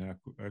man,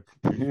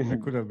 I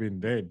could have been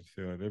dead.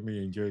 So let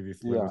me enjoy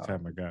this little Yeah,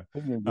 time I got.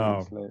 let me enjoy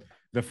this Um, life.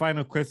 the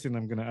final question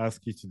I'm gonna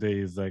ask you today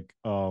is like,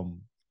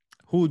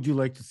 who would you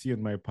like to see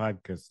on my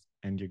podcast?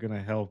 And you're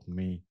gonna help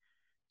me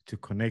to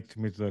connect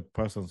me to that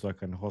person so I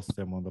can host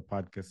them on the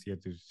podcast here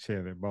to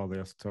share about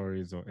their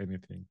stories or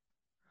anything.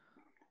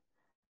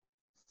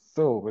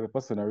 So the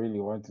person I really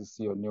want to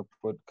see on your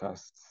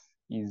podcast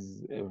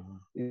is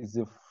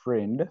a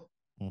friend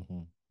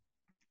Mm-hmm.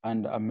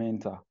 and a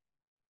mentor.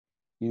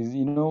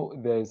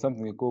 There is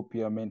something they call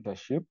peer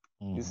mentorship.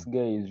 Mm-hmm. This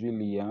guy is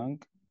really young.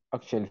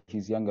 Actually,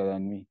 he's younger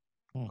than me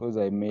Mm. because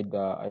I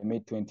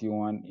made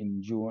 21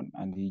 in June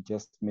and he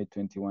just made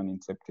 21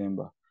 in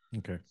September.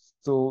 Okay.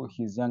 So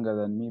he's younger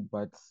than me,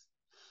 but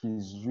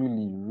he's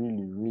really,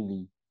 really,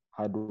 really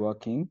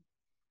hardworking.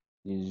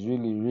 He's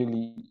really,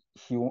 really,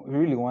 he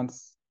really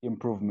wants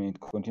improvement,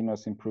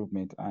 continuous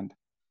improvement. And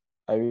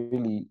I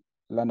really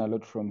learn a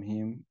lot from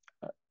him,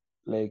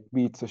 like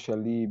be it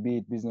socially, be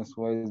it business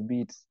wise,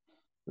 be it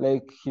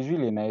like he's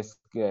really a nice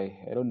guy.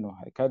 I don't know.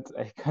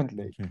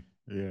 Okay.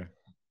 Yeah.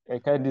 I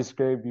can't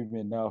describe him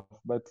enough,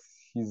 but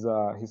he's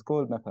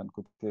called Nathan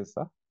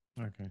Kutesa.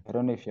 Okay. I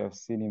don't know if you have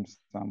seen him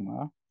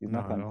somewhere. He's No,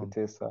 I Nathan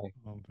Kutesa.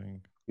 don't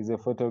think. He's a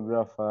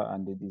photographer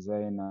and a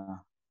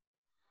designer.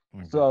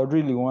 So Okay. I would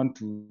really want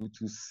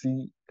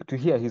to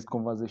hear his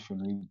conversation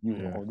with you.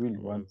 I Yeah. would really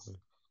Well, want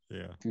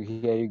yeah. to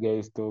hear you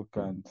guys talk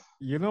and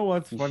You know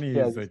what's to funny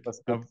share is this like I've,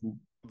 perspective.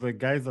 the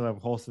guys that I've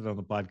hosted on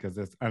the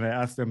podcast, and I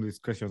asked them this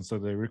question, so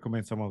they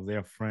recommend some of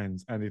their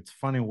friends, and it's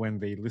funny when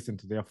they listen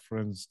to their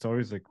friends'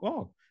 stories, like,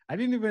 "Oh, I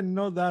didn't even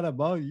know that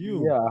about you."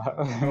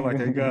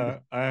 Like Yeah.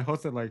 I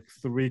hosted like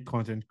three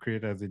content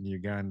creators in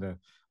Uganda.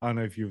 I don't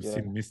know if you've Yeah.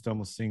 seen Mr.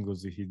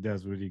 Musingozi. He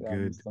does really Yeah,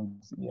 good.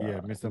 Yeah, Yeah,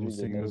 Mr.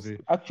 he's really nice.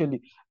 Musingozi.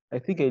 Actually, I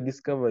think I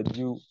discovered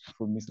you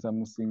from Mr.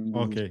 Musingi's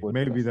Okay,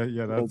 maybe podcast. that.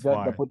 Yeah, It was that's that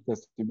the why.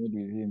 podcast you made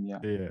with him. Yeah,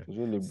 Yeah. it was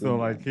really So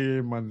like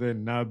brilliant. him and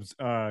then Nabs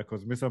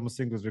because Mr.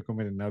 Musing was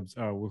recommending Nabs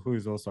who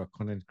is also a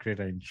content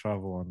creator in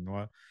travel and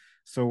what.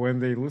 So when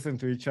they listen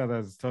to each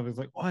other's stuff, it's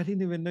like, oh, I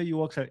didn't even know you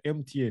worked at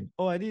MTN.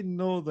 Oh, I didn't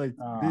know like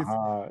this.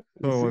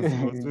 So it was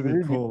You really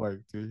really, cool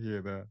like to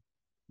hear that.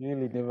 you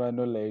really never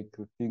know like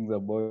things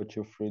about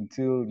your friend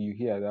till you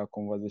hear that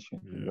conversation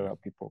with Yeah. other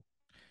people.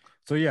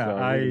 So So yeah,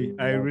 I I really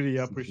I love really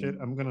appreciate.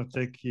 seeing I'm gonna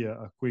take here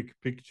a quick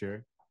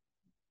picture.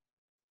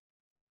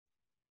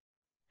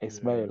 a Yeah.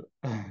 smile.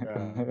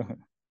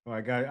 Well,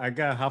 I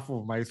got half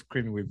of my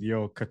screen with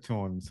your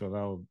cartoon, so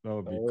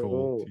that'll be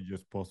cool Oh, to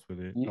just post with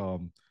it. yeah.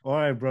 All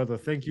right, brother.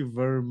 Thank you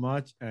very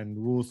much, and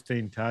we'll stay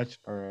in touch.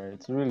 All right.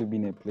 It's really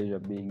been a pleasure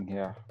being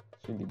here.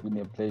 It's really been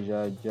a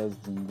pleasure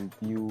jazzing with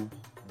you,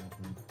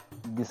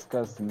 Mhm,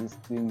 discussing these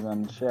things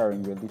and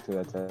sharing the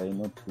little that I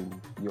know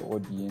to your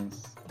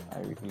audience. mhm. I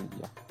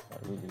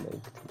really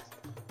liked it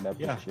and I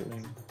Yeah, appreciate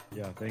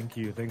it. thank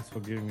you. Thanks for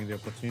giving me the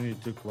opportunity.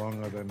 It took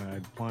longer than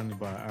I'd planned,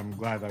 but I'm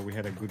glad that we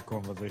had a good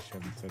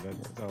conversation. So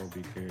that'll Yes.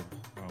 be good.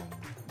 Um,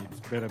 it's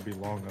better be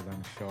longer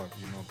than short.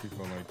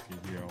 People like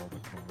to hear all the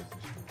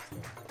conversations. So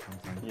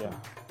I'm Yeah.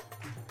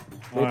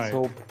 thankful. All Let's right.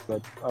 hope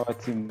that our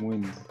team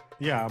wins.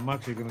 Yeah, I'm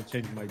actually gonna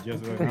change my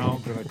judgment now.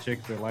 I'm gonna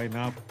check the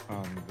lineup,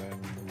 and then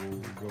we'll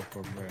go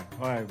from there.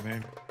 All right,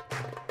 man.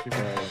 Keep All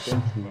in right. touch.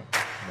 Thank you.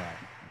 Bye.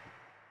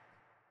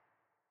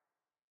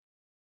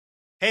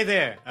 Hey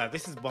there,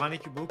 this is Bonnie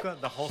Kibuka,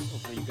 the host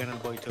of the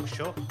Ugandan Boy Talk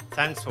Show.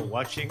 Thanks for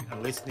watching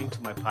and listening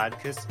to my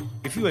podcast.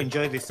 If you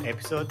enjoyed this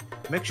episode,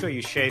 make sure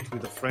you share it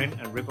with a friend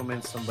and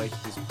recommend somebody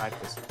to this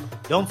podcast.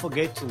 Don't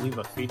forget to leave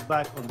a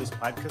feedback on this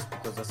podcast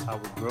because that's how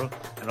we grow.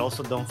 And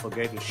also don't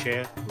forget to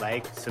share,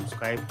 like,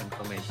 subscribe, and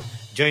comment.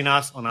 Join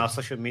us on our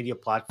social media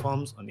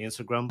platforms on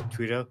Instagram,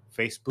 Twitter,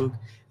 Facebook,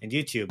 and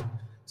YouTube.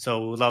 So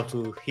we would love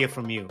to hear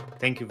from you.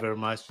 Thank you very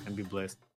much and be blessed.